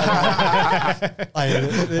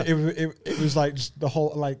 it was like just the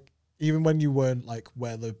whole like. Even when you weren't like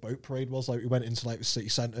where the boat parade was, like we went into like the city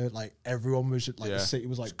centre, like everyone was just, like the city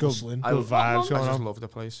was like bustling. Good vibes going I just on. love the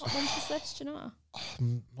place. What month is this? Do you know?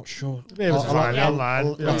 I'm not sure. Be able to find it online.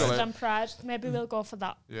 Amsterdam Pride. Maybe we'll go for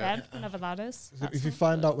that then, whenever that is. If you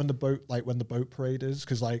find out when the boat parade is,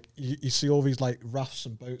 because like you see all these like rafts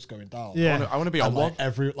and boats going down. Yeah, I want to be on and,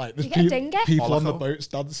 one. Like there's You get a dinghy? people on the Monaco. boats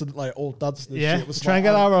dancing, like all dancing. And yeah. shit. It was Try and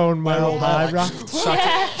get our own Merrill High raft.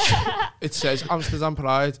 It says Amsterdam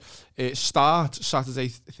Pride. It starts Saturday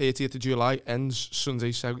 30th of July, ends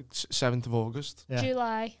Sunday 7th of August. Yeah.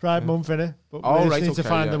 July. Pride month, innit? But Oh, we just right, need to okay,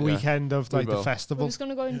 find yeah, the yeah. weekend of We like the will. We festival. was going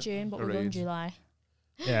to go in June, but we're going Parade. July.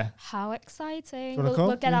 Yeah. How exciting. Wanna We'll come?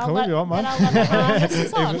 get You can our come if you want, man. leather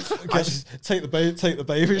harnesses on. take the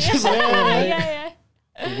baby. Just like, yeah.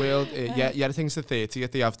 The world, I think it's the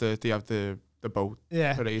 30th. They have the boat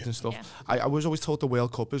parade and stuff. Yeah. I was always told the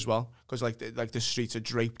World Cup as well, because like the streets are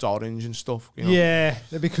draped orange and stuff. You know? Yeah,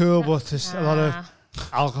 it'd be cool, but there's a lot of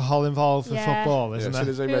alcohol involved for Yeah. football, isn't As there? soon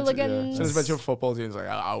as I mention, Hooligans. as soon as I mention football teams, like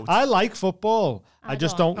out. I like football. I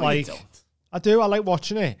just don't No, you like. don't. I do. I like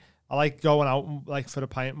watching it. I like going out and like for a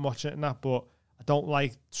pint and watching it and that, but I don't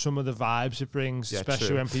like some of the vibes it brings, Yeah, especially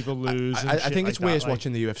true. when people lose. I and shit think it's like worse that,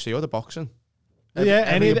 watching the UFC or the boxing.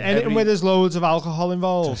 Anything where there's loads of alcohol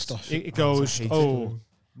involved, Testosterone. it goes, I hate it. oh,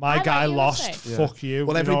 my I like guy UFC. lost. Yeah. Fuck you.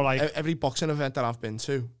 Well, you every know, like every boxing event that I've been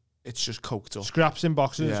to, it's just coked up. scraps in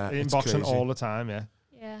boxing, Yeah, in it's boxing crazy. all the time. Yeah.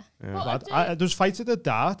 Yeah. Yeah. Well, But there's fights at the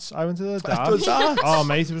darts. I went to the the darts. darts? Oh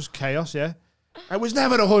mate, it was chaos. Yeah. I was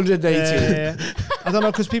never 118. Yeah. I don't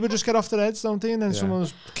know, because people just get off their heads, don't they? And then Yeah.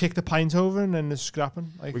 someone's kicked a pint over and then they're scrapping.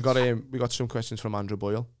 Like, We got some questions from Andrew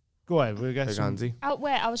Boyle. go ahead, we'll get Big some. Andy. Oh,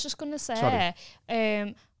 wait, I was just going to say,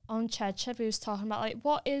 Sorry. on Ched, we was talking about, like,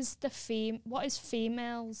 what is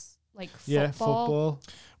females, like, football? Yeah, football.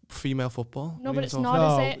 Female football. No, What but are it's you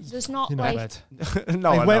not, No, is it? There's not, You know, like, Ed. no,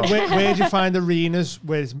 Like, I where, know. where do you find arenas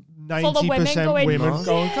where it's 90% women women going-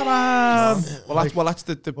 going, come on? Well, that's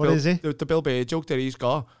the What Bill, is it? the Bill Beard joke that he's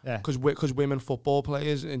got. Yeah. Because women football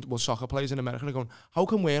players and soccer players in America are going, how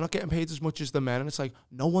come we're not getting paid as much as the men? And it's like,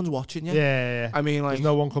 no one's watching you. Yeah. I mean, like, There's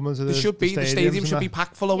no one coming to the there should be the stadiums stadium and should be that.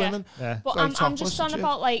 packed full of Yeah. women. Yeah. But like I'm just topless on and shit.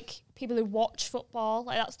 about, like, people who watch football,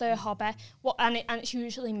 like, that's their hobby. And it's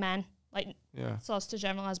usually men. Like, Yeah. so as to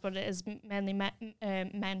generalise, but it is mainly men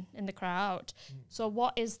in the crowd. So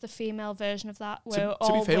what is the female version of that? Where To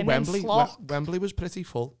all be fair, women Wembley flock? Wembley was pretty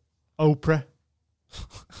full. Oprah.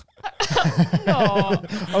 No.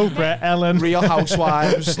 Oprah, Ellen. Real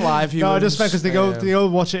Housewives, live No, I viewings. just meant because they go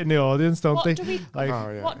watch it in the audience, don't What they? do we Like,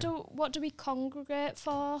 Oh, yeah. what do we congregate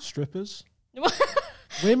for? strippers.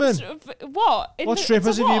 women. What? What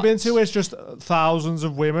strippers have you been to? It's just thousands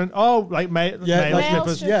of women. Oh, like male like,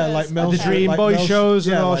 strippers. yeah, like strippers. male The Okay. Dream like Boy male- shows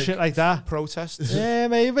and yeah, all like- shit like that. Protests Yeah,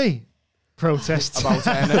 maybe. Protests about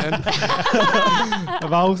anything.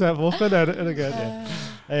 about fucking anything again.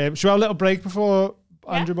 Yeah. Should we have a little break before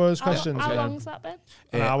Andrew Boyle's questions? How Yeah. long's that been?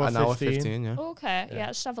 An hour An hour 15. 15, yeah. Okay, yeah,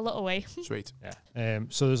 just have a little wee. Sweet.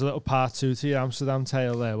 So there's a little part 2 to your Amsterdam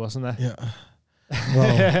tale there, wasn't there? Yeah.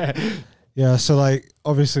 Well, yeah. So like,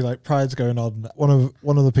 obviously, like Pride's going on. One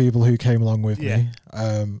of the people who came along with me,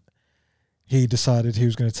 he decided he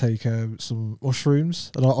was going to take some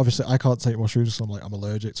mushrooms, and obviously I can't take mushrooms, so I'm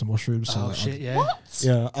allergic to mushrooms. So Oh like, shit, yeah.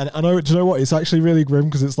 yeah, and I know. Do you know what? It's actually really grim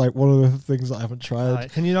because it's like one of the things that I haven't tried.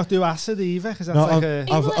 Right. Can you not do acid either? Because that's No, like a.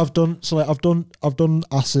 I've done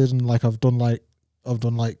acid and like I've done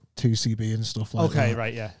like 2CB and stuff like that. Okay,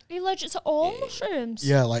 right, yeah. Are you allergic to all mushrooms?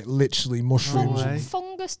 Yeah, like literally mushrooms. No way.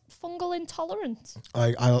 Fungal intolerant.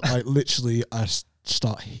 I literally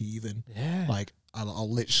start heaving. Yeah. Like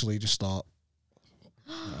I'll literally just start.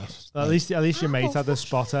 Well, at least your mate had a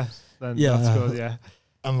spotter. Then Yeah. that's good, yeah.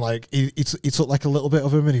 And like he took like a little bit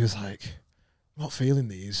of him and he was like, I'm not feeling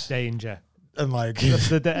these. Danger. And like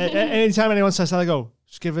Anytime anyone says that, I go,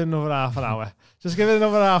 just give it another half an hour. Just give it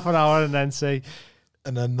another half an hour and then see.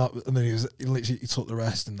 and then he took the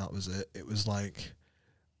rest and that was it. It was like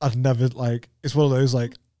I've never like it's one of those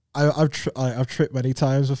like I've tripped many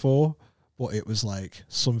times before, but it was like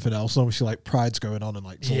something else. And obviously like Pride's going on and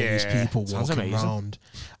like all these Yeah. people Sounds walking amazing. around,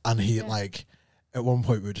 and he like at one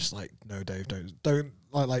point we were just like, no, Dave, don't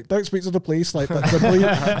like don't speak to the police. Like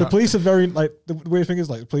the police are very like the weird thing is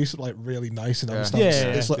like the police are like really nice and Yeah. understand. Yeah,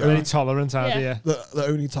 It's like really tolerant, aren't Yeah. you? the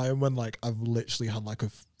only time when like I've literally had like a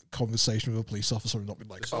conversation with a police officer and not been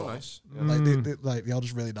like, So nice. like they are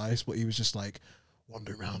just really nice, but he was just like,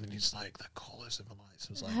 wandering around and he's like, that colours in my lights.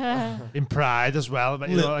 It was like, In Pride as well, but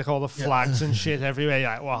you know, like all the flags and shit everywhere. You're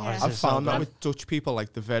like, wow, Yeah. I've found that with Dutch people,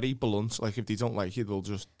 like they're very blunt. Like if they don't like you,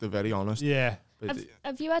 they're very honest. Yeah. But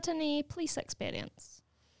Have you had any police experience?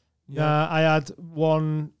 Yeah, I had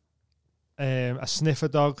one, a sniffer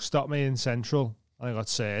dog stopped me in Central. I got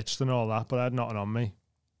searched and all that, but I had nothing on me.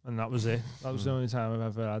 And that was it. That was the only time I've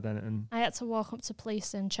ever had anything. I had to walk up to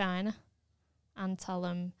police in China and tell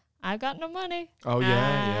them, I got no money. Oh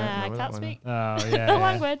yeah. I can't speak Oh, yeah. the yeah.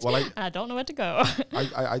 language. Well, and I don't know where to go.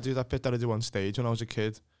 I do that bit that I do on stage when I was a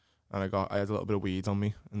kid, and I had a little bit of weed on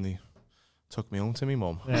me, and they took me home to me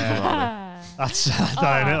mum. Yeah. That's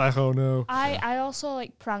sad, ain't it? Like, oh no. I also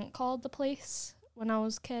like prank called the police when I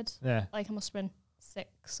was a kid. Yeah. Like I must have been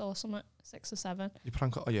 6 or something, 6 or 7. You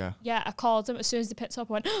prank? Oh yeah. Yeah, I called them as soon as they picked up.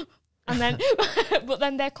 I went, and then, but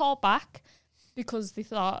then they called back because they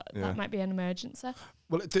thought that might be an emergency.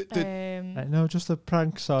 Well, No, just a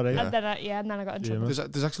prank. Sorry. And then I got in trouble.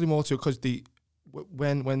 there's actually more to it because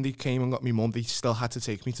when they came and got me mum, they still had to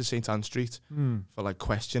take me to St Anne Street for like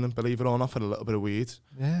questioning, believe it or not, for a little bit of weed.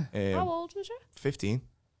 Yeah. How old was you? 15.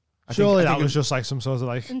 Surely that was just like some sort of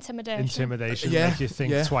like Intimidation. Make you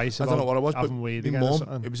think twice I about don't know what it was, but having weed my again or mum,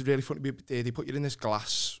 something. it was really funny. They put you in this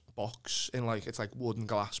glass box in like, it's like wooden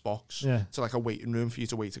glass box. Yeah. It's like a waiting room for you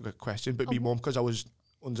to wait to get questioned. But my mum, because I was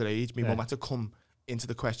underage, my mum had to come into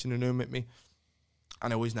the questioning room with me.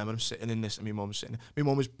 And I always remember him sitting in this, and my mum's sitting. My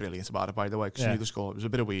mum was brilliant about it, by the way, because she knew the score. It was a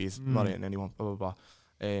bit of weed, not hitting anyone, blah, blah,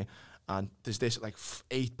 blah. And there's this, like,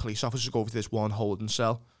 8 police officers go over to this one holding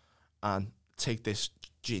cell and take this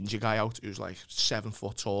ginger guy out who's, like, 7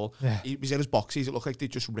 foot tall. Yeah. He was in his boxies. It looked like they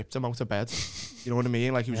just ripped him out of bed. You know what I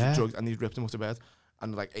mean? Like, he was drugged, and they ripped him out of bed.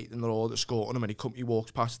 And, like, 8 in the all escorting him, and he walks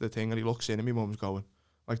past the thing, and he looks in, and my mum's going,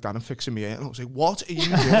 like that, and fixing me hair. And I was like, what are you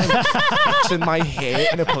doing? Fixing my hair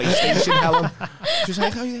in a police station, Helen. She's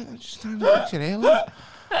like, oh yeah, I'm just trying to fix your hair. Like.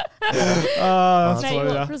 That's Make you funny,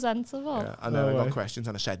 look yeah. presentable. Yeah, and then I got questions,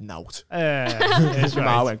 and I said, nout. It's And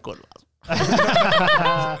I went, good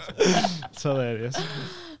lad. It's hilarious.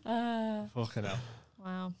 Fucking hell.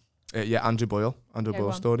 Wow. Yeah, Andrew Boyle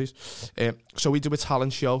stories. So we do a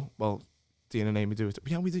talent show. Well, Dean and Amy do it.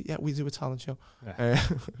 Yeah, we do a talent show. Yeah.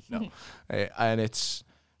 And it's,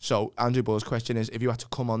 so Andrew Boyle's question is, if you had to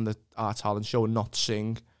come on our talent show and not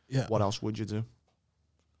sing, what else would you do?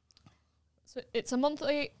 So it's a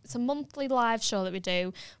monthly live show that we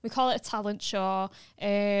do. We call it a talent show.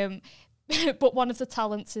 But one of the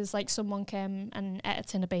talents is like someone came and ate a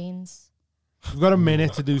tin of beans. We've got a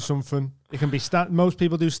minute to do something. It can be most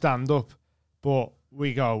people do stand up, but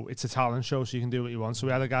we go, it's a talent show, so you can do what you want. So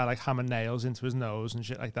we had a guy like hammer nails into his nose and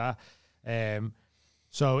shit like that.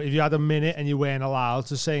 So if you had a minute and you weren't allowed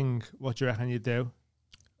to sing, what do you reckon you'd do?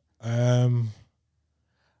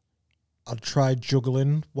 I'd try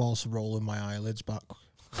juggling whilst rolling my eyelids back.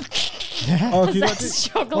 Yeah.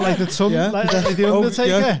 Struggling. Like the ton, like the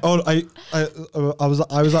Undertaker. I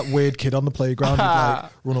was that weird kid on the playground who'd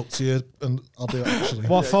like run up to you, and I'll do it actually.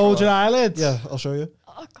 What, fold your eyelids? Yeah, I'll show you.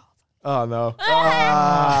 Oh God. Oh no!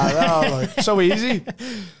 No, like, so easy.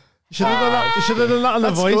 You should have done that. You should have done that on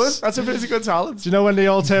The Voice. Good. That's a pretty good talent. Do you know when they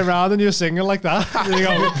all turn around and you're singing like that? And you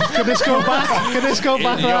go, can this go back? Can this go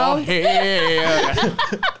back round?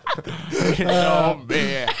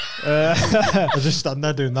 I just stand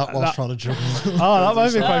there doing that whilst trying to juggle. Oh, that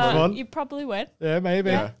might be quite fun. You probably win. Yeah,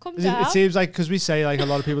 maybe. Yeah, come down. It seems like, because we say like a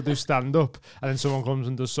lot of people do stand up, and then someone comes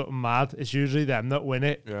and does something mad. It's usually them that win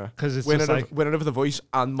it. Yeah, because it's winner just like winner of The Voice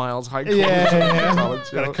and Miles High.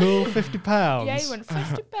 Got a cool £50. Yeah, you won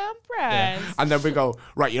 £50 prize. And then we go,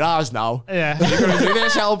 right, your ours now. Yeah, you're gonna do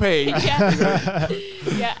this LP.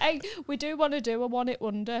 Yeah, we do want to do a one hit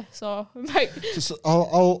wonder, so we might.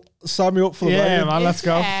 I'll sign me up for the yeah, man. Let's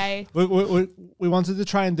go. Okay. We wanted to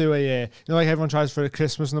try and do a, like everyone tries for a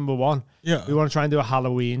Christmas number one. Yeah, we want to try and do a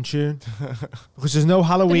Halloween tune because there's no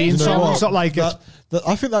Halloween song. It's not like that,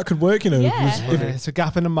 I think that could work. You know, it's a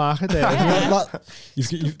gap in the market there. I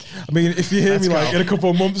mean, if you hear me like in a couple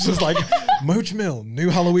of months, it's like Jamil, new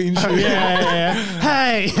Halloween show. Yeah.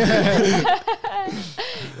 Hey.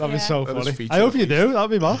 That'd be so funny. I hope you do.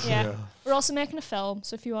 That'd be boss. Yeah. We're also making a film,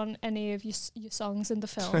 so if you want any of your songs in the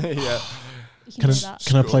film,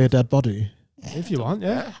 can I play a dead body? If you want,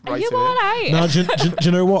 yeah. Are you alright? No, do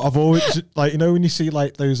you know what? I've always, like, you know, when you see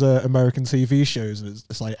like those American TV shows, and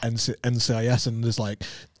it's like NCIS, and there's like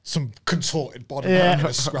some contorted body. Yeah.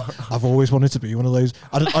 I've always wanted to be one of those.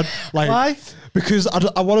 I'd like, why? Because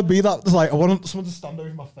I want to be that. Like, I want someone to stand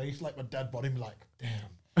over my face, like my dead body, and be like, damn.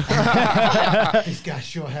 This guy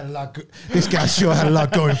sure had a lot. This guy sure had a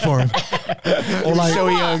lot going for him. Or like, so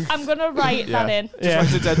young. I'm gonna write that in.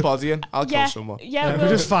 Just write a dead body in. I'll kill someone. Yeah, We'll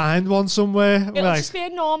just find one somewhere. it'll Like, just be a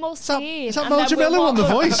normal scene. is that and Mel then we'll Jamil on The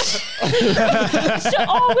walk up- Voice?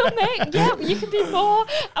 we'll make, you can be more,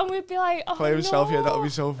 and we'd be like, oh, Play himself, no. yeah, that would be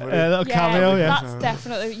so funny. Little cameo, yeah. That's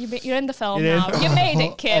definitely, you're in the film You're in. now. You made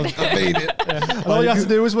it, kid. I made it. And all you have to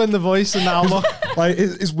do is win The Voice, and now look. Like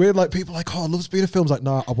it's weird. Like people are like, oh, I love being a film. It's like,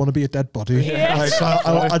 no, I want to be a dead body. Yeah.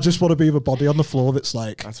 Like I just want to be the body on the floor. That's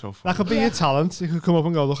like, That's so funny. That could be your talent. You could come up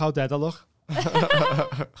and go, look how dead I look.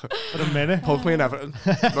 For a minute. Poke me in Everton.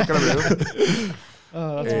 Not gonna move.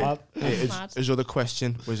 Oh, that's mad. That's mad. His other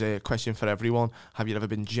question was a question for everyone. Have you ever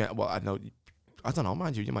been well, I don't know,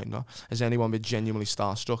 mind you might not. Has anyone been genuinely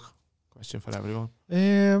starstruck? Question for everyone.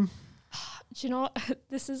 Do you know what?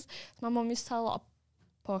 This is, my mum used to tell a lot of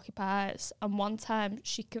porky pies, and one time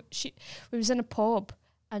we was in a pub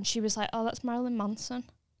and she was like, oh, that's Marilyn Manson.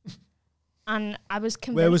 And I was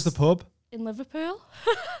convinced. Where was the pub? In Liverpool.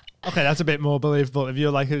 Okay, that's a bit more believable. If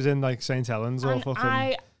you're like, it was in like St. Helens or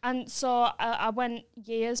fucking... And so I went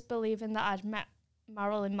years believing that I'd met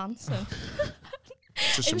Marilyn Manson.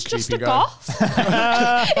 It was just a goth.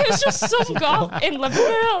 It was just some goth in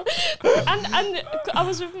Liverpool. And I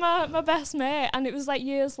was with my best mate, and it was like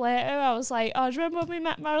years later, I was like, oh, do you remember when we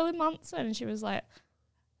met Marilyn Manson? And she was like,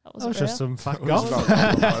 that wasn't real. just some fat goth.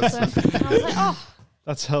 And I was like, oh,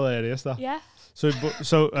 That's hilarious, though. yeah.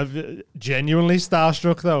 So have you genuinely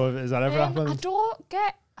starstruck, though? Has that ever I happened? don't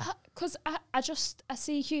get, because I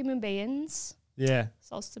see human beings. Yeah.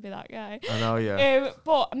 Supposed to be that guy. I know, yeah.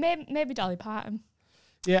 But maybe Dolly Parton.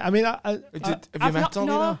 Yeah, I mean, Have you met Dolly?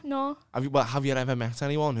 No, though? no. Have you ever met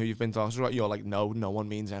anyone who you've been starstruck at? You're like, no one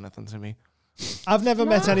means anything to me. I've never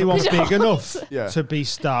met anyone we big don't. enough Yeah. to be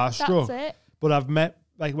starstruck. That's it. But I've met,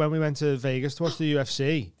 like, when we went to Vegas to watch the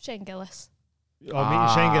UFC, Shane Gillis. meeting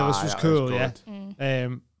Shane Gillis was that cool, good. yeah.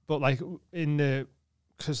 But like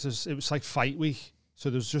because it was like fight week, so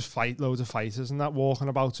there's just loads of fighters and that walking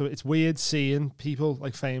about. So it's weird seeing people,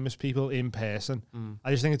 like famous people, in person.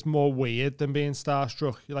 I just think it's more weird than being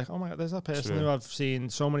starstruck. You're like, oh my god, there's that person who I've seen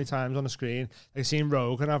so many times on the screen. Like seeing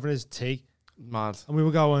Rogan having his tea, Mad. and we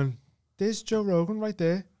were going, "There's Joe Rogan right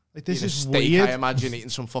there." Like this Eating a is steak, weird. I imagine eating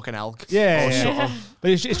some fucking elk. Yeah, Or yeah. something.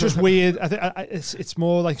 But it's just weird. I think it's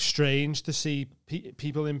more like strange to see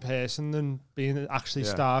people in person than being actually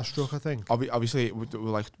starstruck. I think. Obviously,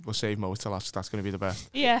 we'll save most till that's going to be the best.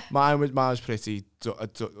 Yeah. Mine was pretty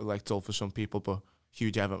dull for some people, but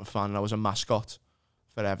huge Everton fan. And I was a mascot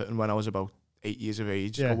for Everton when I was about 8 years of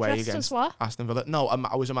age. Yeah. Away Dressed as against what? Aston Villa. No,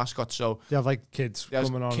 I was a mascot, so They have like kids there was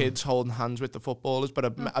coming on. kids holding hands with the footballers.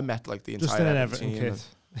 But I met like the Just entire in an Everton Everton team. kid.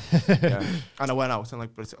 Yeah. And I went out and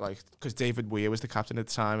because David Weir was the captain at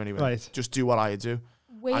the time, and he went, Right. just do what I do. And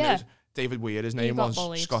it Weird. was David Weir, his name got was,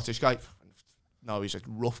 bullied. Scottish guy. No, he's a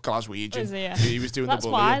rough Glaswegian. Is he? Yeah. He was doing That's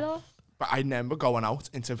the why, bullying. though. But I remember going out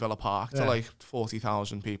into Villa Park to Yeah. like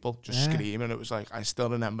 40,000 people just Yeah. screaming. It was like, I still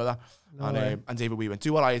remember that. No way. And David Weir went,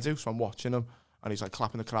 do what I do. So I'm watching him. And he's like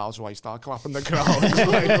clapping the crowd, so I start clapping the crowd. Like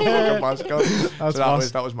a fucking mascot. So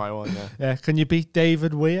that was my one, yeah. Yeah, can you beat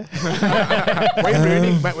David Weir? Wayne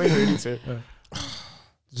Rooney, met Wayne Rooney too.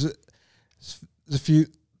 there's a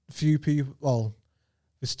few people. Well,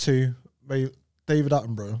 there's two. David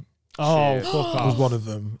Attenborough Oh, Shit. fuck was off. one of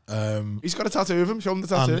them. He's got a tattoo of him. Show him the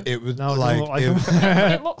tattoo. And it was No, it like, doesn't look like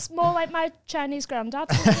it, It looks more like my Chinese granddad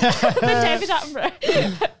than David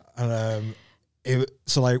Attenborough. and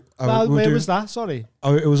so like Well, we were where doing, was that? Sorry.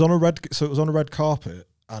 it was on a red carpet,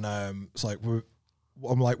 and it's like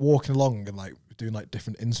I'm like walking along and like doing like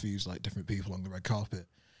different interviews, like different people on the red carpet,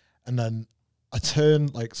 and then I turn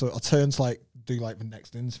to like do like the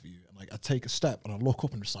next interview, and like I take a step and I look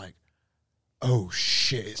up and just like, oh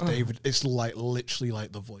shit, it's David. It's like literally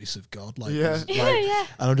like the voice of God. Like, Yeah. it's, like, Yeah.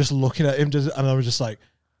 And I'm just looking at him, and I was just like,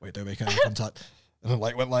 wait, don't make eye contact. And I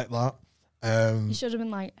like went like that. You should have been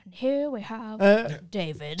like, and here we have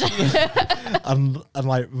David. and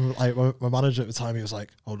like my manager at the time, he was like,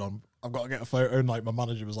 hold on, I've got to get a photo. And like my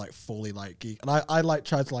manager was like fully like geek, and I like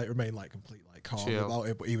tried to like remain like completely like calm Chill. about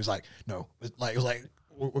it, but he was like, no, like it was like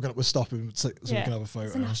we're stopping so we can have a It's a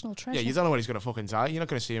photo. national treasure. Yeah, you don't know when he's going to fucking die. You're not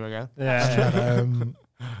going to see him again. Yeah. And,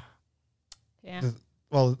 Yeah.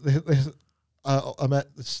 well, I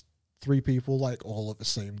met this 3 people like all at the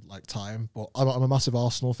same like time, but I'm a massive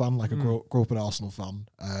Arsenal fan. Like I grew up an Arsenal fan,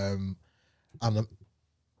 and I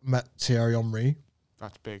met Thierry Henry,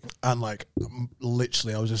 That's big. and like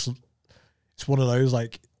literally, I was just, it's one of those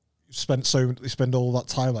like spend all that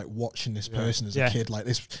time like watching this person as a kid. Like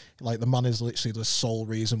this, like the man is literally the sole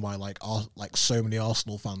reason why like so many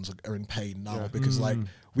Arsenal fans are in pain now because like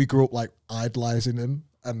we grew up like idolizing him,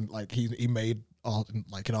 and like he made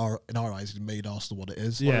like in our eyes he made Arsenal what it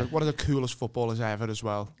is. One of the coolest footballers ever as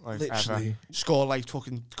well. Like literally. Ever. Score like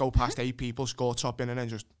fucking go past 8 people, score top in, and then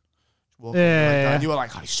just walk like that. And you were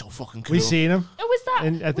like, oh, he's so fucking cool. We seen him. Oh, was that?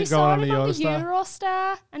 I think we saw him on the Eurostar.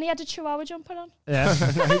 Eurostar, and he had a chihuahua jumper on. Yeah.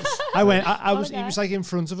 I went. I was. He was like in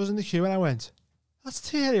front of us in the queue, and I went, "That's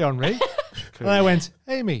Thierry Henry." And I went,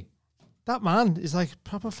 "Amy, that man is like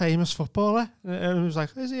proper famous footballer." And he was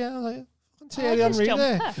like, "Is he?" I was like, Thierry Henry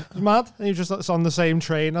there. He's mad. And he was just on the same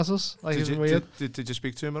train as us. Like, it's weird. Did you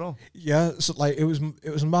speak to him at all? Yeah. So like it was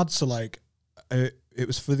mad. So like it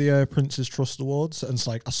was for the Prince's Trust Awards, and it's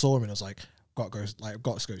like I saw him and I was like, I've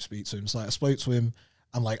got to go speak to him. So like, I spoke to him,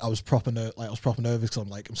 and like I was proper nervous because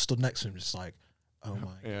I'm stood next to him, just like, oh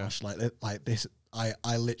my gosh, like this.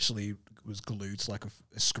 I literally was glued to like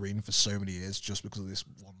a screen for so many years just because of this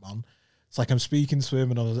one man. It's like I'm speaking to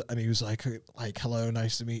him, and he was like hello,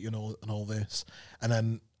 nice to meet you, and all this. And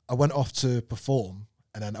then I went off to perform,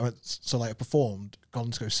 and then I performed,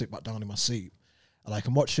 gone to go sit back down in my seat, and like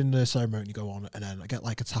I'm watching the ceremony go on, and then I get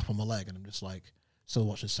like a tap on my leg, and I'm just like still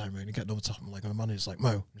watching the ceremony, get another tap on my leg, and my manager's like,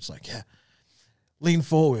 Mo, I'm just like, yeah, lean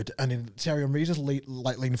forward, and then Thierry Henry just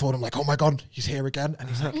leaning forward. I'm like, oh my god, he's here again, and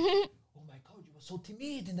he's like, oh my god, you were so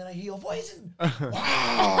timid, and then I hear your voice, and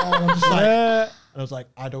wow, I'm just like, and I was like,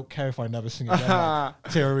 I don't care if I never sing again. Like,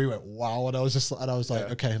 Thierry went, wow, and I was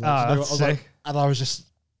like, okay, I was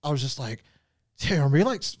just like, Thierry Henry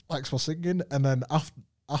likes my singing, and then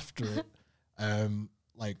after it,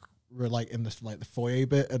 like we're like in this like the foyer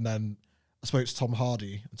bit, and then I spoke to Tom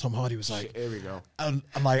Hardy, and Tom Hardy was like, here we go, and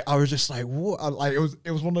like I was just like, what? And, like it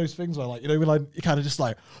was one of those things where like, you know, when like you kind of just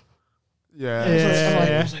like,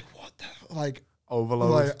 I was like, what the like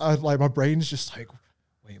overload, like my brain's just like,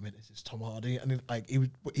 wait a minute, is this Tom Hardy? And it, like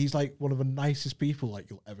he's like one of the nicest people like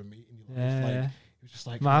you'll ever meet in your life. Like he was just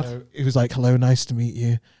like, he was like, hello, nice to meet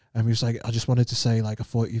you. And he was like, I just wanted to say, like, I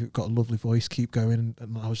thought you've got a lovely voice, keep going.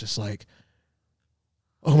 And I was just like,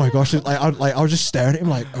 oh my gosh! I was just staring at him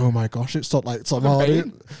like, oh my gosh! It's not like Tom Hardy.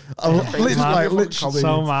 I was literally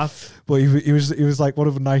so mad. But he was like one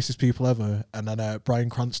of the nicest people ever. And then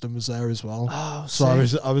Bryan Cranston was there as well. Oh, so I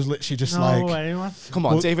was literally just come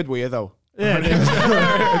on, David Weir though. Yeah,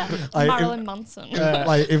 Marilyn Manson.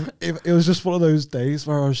 Like if it was just one of those days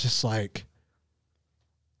where I was just like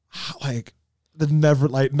never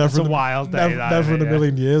it's a wild day. Never in a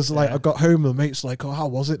million years. Like I got home and the mates were like, oh, how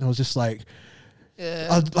was it? And I was just like,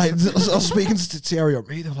 I was speaking to Thierry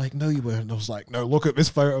Henry. They were like, no, you weren't. And I was like, no, look at this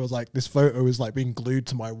photo. I was like, this photo is like being glued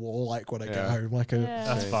to my wall. Like when I get home,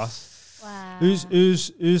 that's boss. Wow.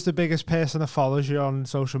 Who's the biggest person that follows you on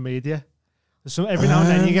social media? So every now and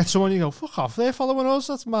then you get someone, you go, fuck off, they're following us.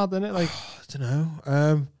 That's mad, isn't it? Like, I don't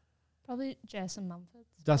know. Probably Jason Manford.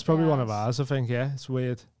 That's probably one of ours, I think. Yeah, it's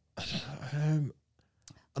weird. I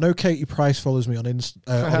know Katie Price follows me on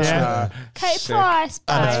Instagram. Katie Price.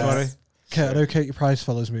 I know Katie Price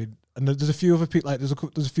follows me, and there's a few other people. Like there's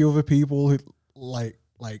a few other people who like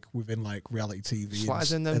within like reality TV.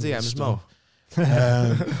 Slides in them DMs, Mo.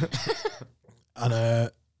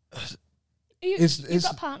 And you've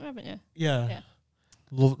got a partner, haven't you? Yeah.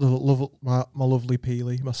 Love my lovely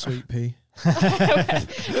Peely, my sweet pea.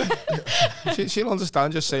 She'll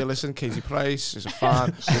understand. Just say, listen, Katie Price is a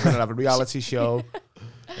fan. We're going to have a reality show.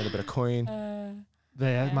 Get a bit of coin.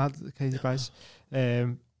 Mad Katie Price.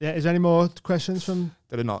 Is there any more questions from?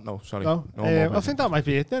 Did it not? No, sorry. No, I think that might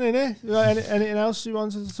be it then, innit? Anything else you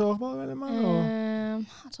wanted to talk about? I don't know.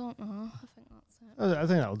 I think that's it. I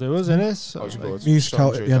think that'll do us, innit? Music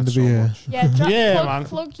out at the end of the year. Yeah,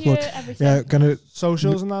 plug your everything. Yeah, gonna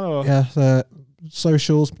socials and that, or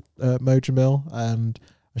socials, Mo Jamil, and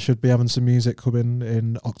I should be having some music coming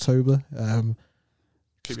in October.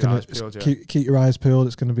 Keep your eyes peeled. Keep your eyes peeled.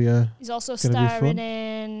 It's going to be He's also starring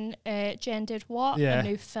in Jane Did What, a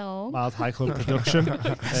new film. Mild High Club production.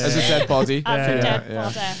 As a dead body. As a dead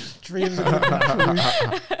body. Dreams.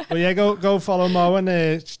 Well, go follow Mo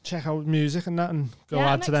and check out music and that, and go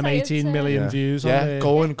add to them 18 million views. Yeah,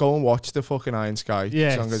 go and watch the fucking Iron Sky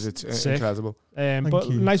song, because it's incredible. But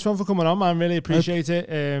nice one for coming on, man. Really appreciate it.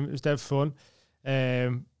 It was dead fun.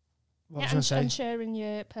 And sharing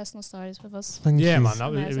your personal stories with us. Thank you. Man,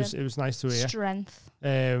 it was nice to hear. Strength.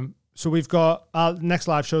 So we've got our next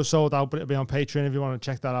live show sold out, but it'll be on Patreon if you want to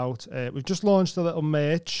check that out. We've just launched a little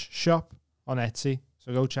merch shop on Etsy,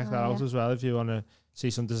 so go check that out as well if you want to see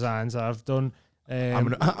some designs that I've done. I'm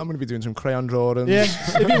gonna be doing some crayon drawings. Yeah,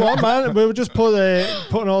 if you want, man, we were just putting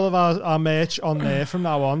all of our merch on there from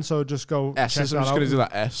now on. So just go. S. check I'm that just out. gonna do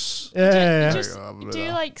that S. Yeah. Just do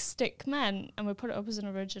like stick men, and we put it up as an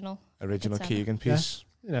original. Original It's Keegan piece.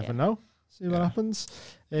 You never know. See what happens.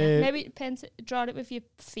 Maybe paint it, draw it with your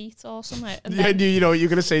feet or something. And Yeah, then you know what you're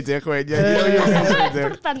gonna say, Dick. Wait, yeah, you know what you're gonna say, put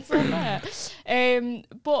Dick. a pencil there.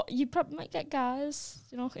 But you probably might get guys,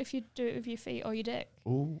 you know, if you do it with your feet or your dick.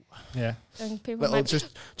 Ooh. Yeah. Then people Little,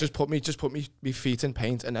 might just put me feet in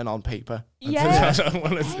paint and then on paper. Yeah. That's what I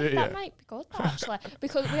want to do. that Yeah. might be good actually,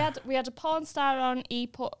 because we had a porn star on. He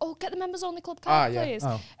put, get the members only club card, yeah. please.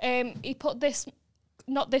 Oh. He put this.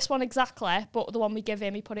 Not this one exactly, but the one we give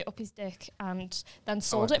him, he put it up his dick and then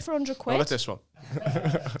sold it for 100 I'll let quid. this one.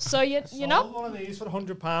 So you know, one of these for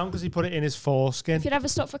 £100 because he put it in his foreskin. if you'd ever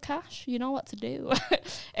stop for cash, you know what to do.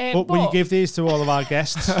 But will you give these to all of our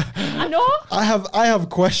guests? I know. I have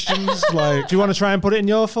questions like. Do you want to try and put it in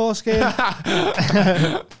your foreskin?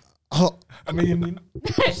 Oh, I mean,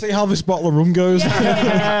 we'll see how this bottle of rum goes.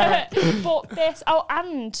 Yeah. But this,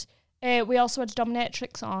 and we also had a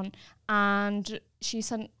dominatrix on, and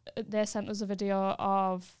they sent us a video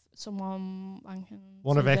of someone wanking.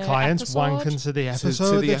 One to of their the clients episode. wanking to the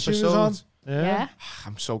episode the that she was on. episode. Yeah.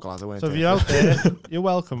 I'm so glad I went So if there. you're out there, you're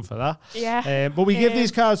welcome for that. Yeah. But we give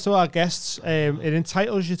these cards to our guests. It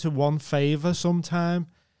entitles you to one favour sometime.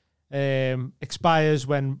 Expires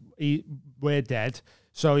when we're dead.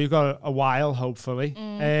 So you've got a while, hopefully.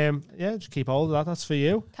 Yeah, just keep hold of that. That's for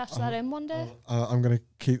you. Cash that in one day. I'm gonna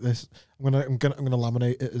keep this. I'm gonna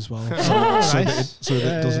laminate it as well, Nice. so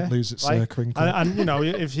that it doesn't lose its crinkle. And you know,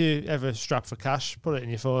 if you ever strap for cash, put it in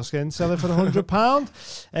your foreskin, sell it for £100.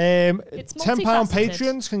 It's £10 multifaceted.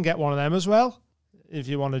 patrons can get one of them as well if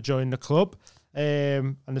you want to join the club.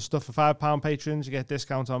 And there's stuff for £5 patrons. You get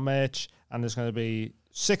discount on merch, and there's going to be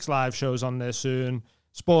 6 live shows on there soon.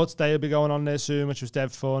 Sports Day will be going on there soon, which was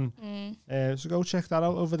dead fun. So go check that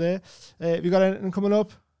out over there. Have you got anything coming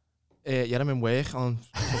up? Yeah, I'm in work on.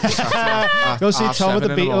 Go see Tom at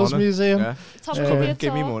the Beatles Museum. Yeah. Tom Just will come be a and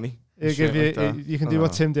give me tour. money. He'll give you, you can do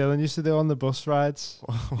what Tim Dillon used to do on the bus rides.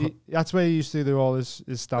 That's where he used to do all his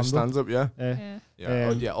stand-up. Stands up, yeah.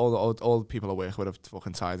 Yeah. All the people I work with are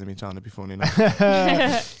fucking tired of me trying to be funny now.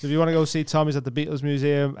 If you want to go see Tom, he's at the Beatles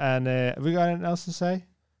Museum. And have we got anything else to say?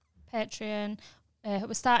 Patreon.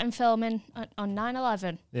 We're starting filming on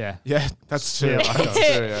 9/11. Yeah. Yeah, that's true. Yeah.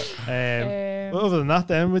 That's true, yeah. But other than that,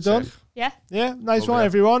 then we're done. Sick. Yeah. Yeah, nice Lovely. one,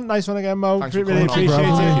 everyone. Nice one again, Mo. Thanks for Really coming on.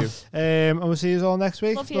 appreciate Thank it. And we'll see you all next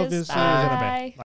week. Love yous. See you in a bit. Bye.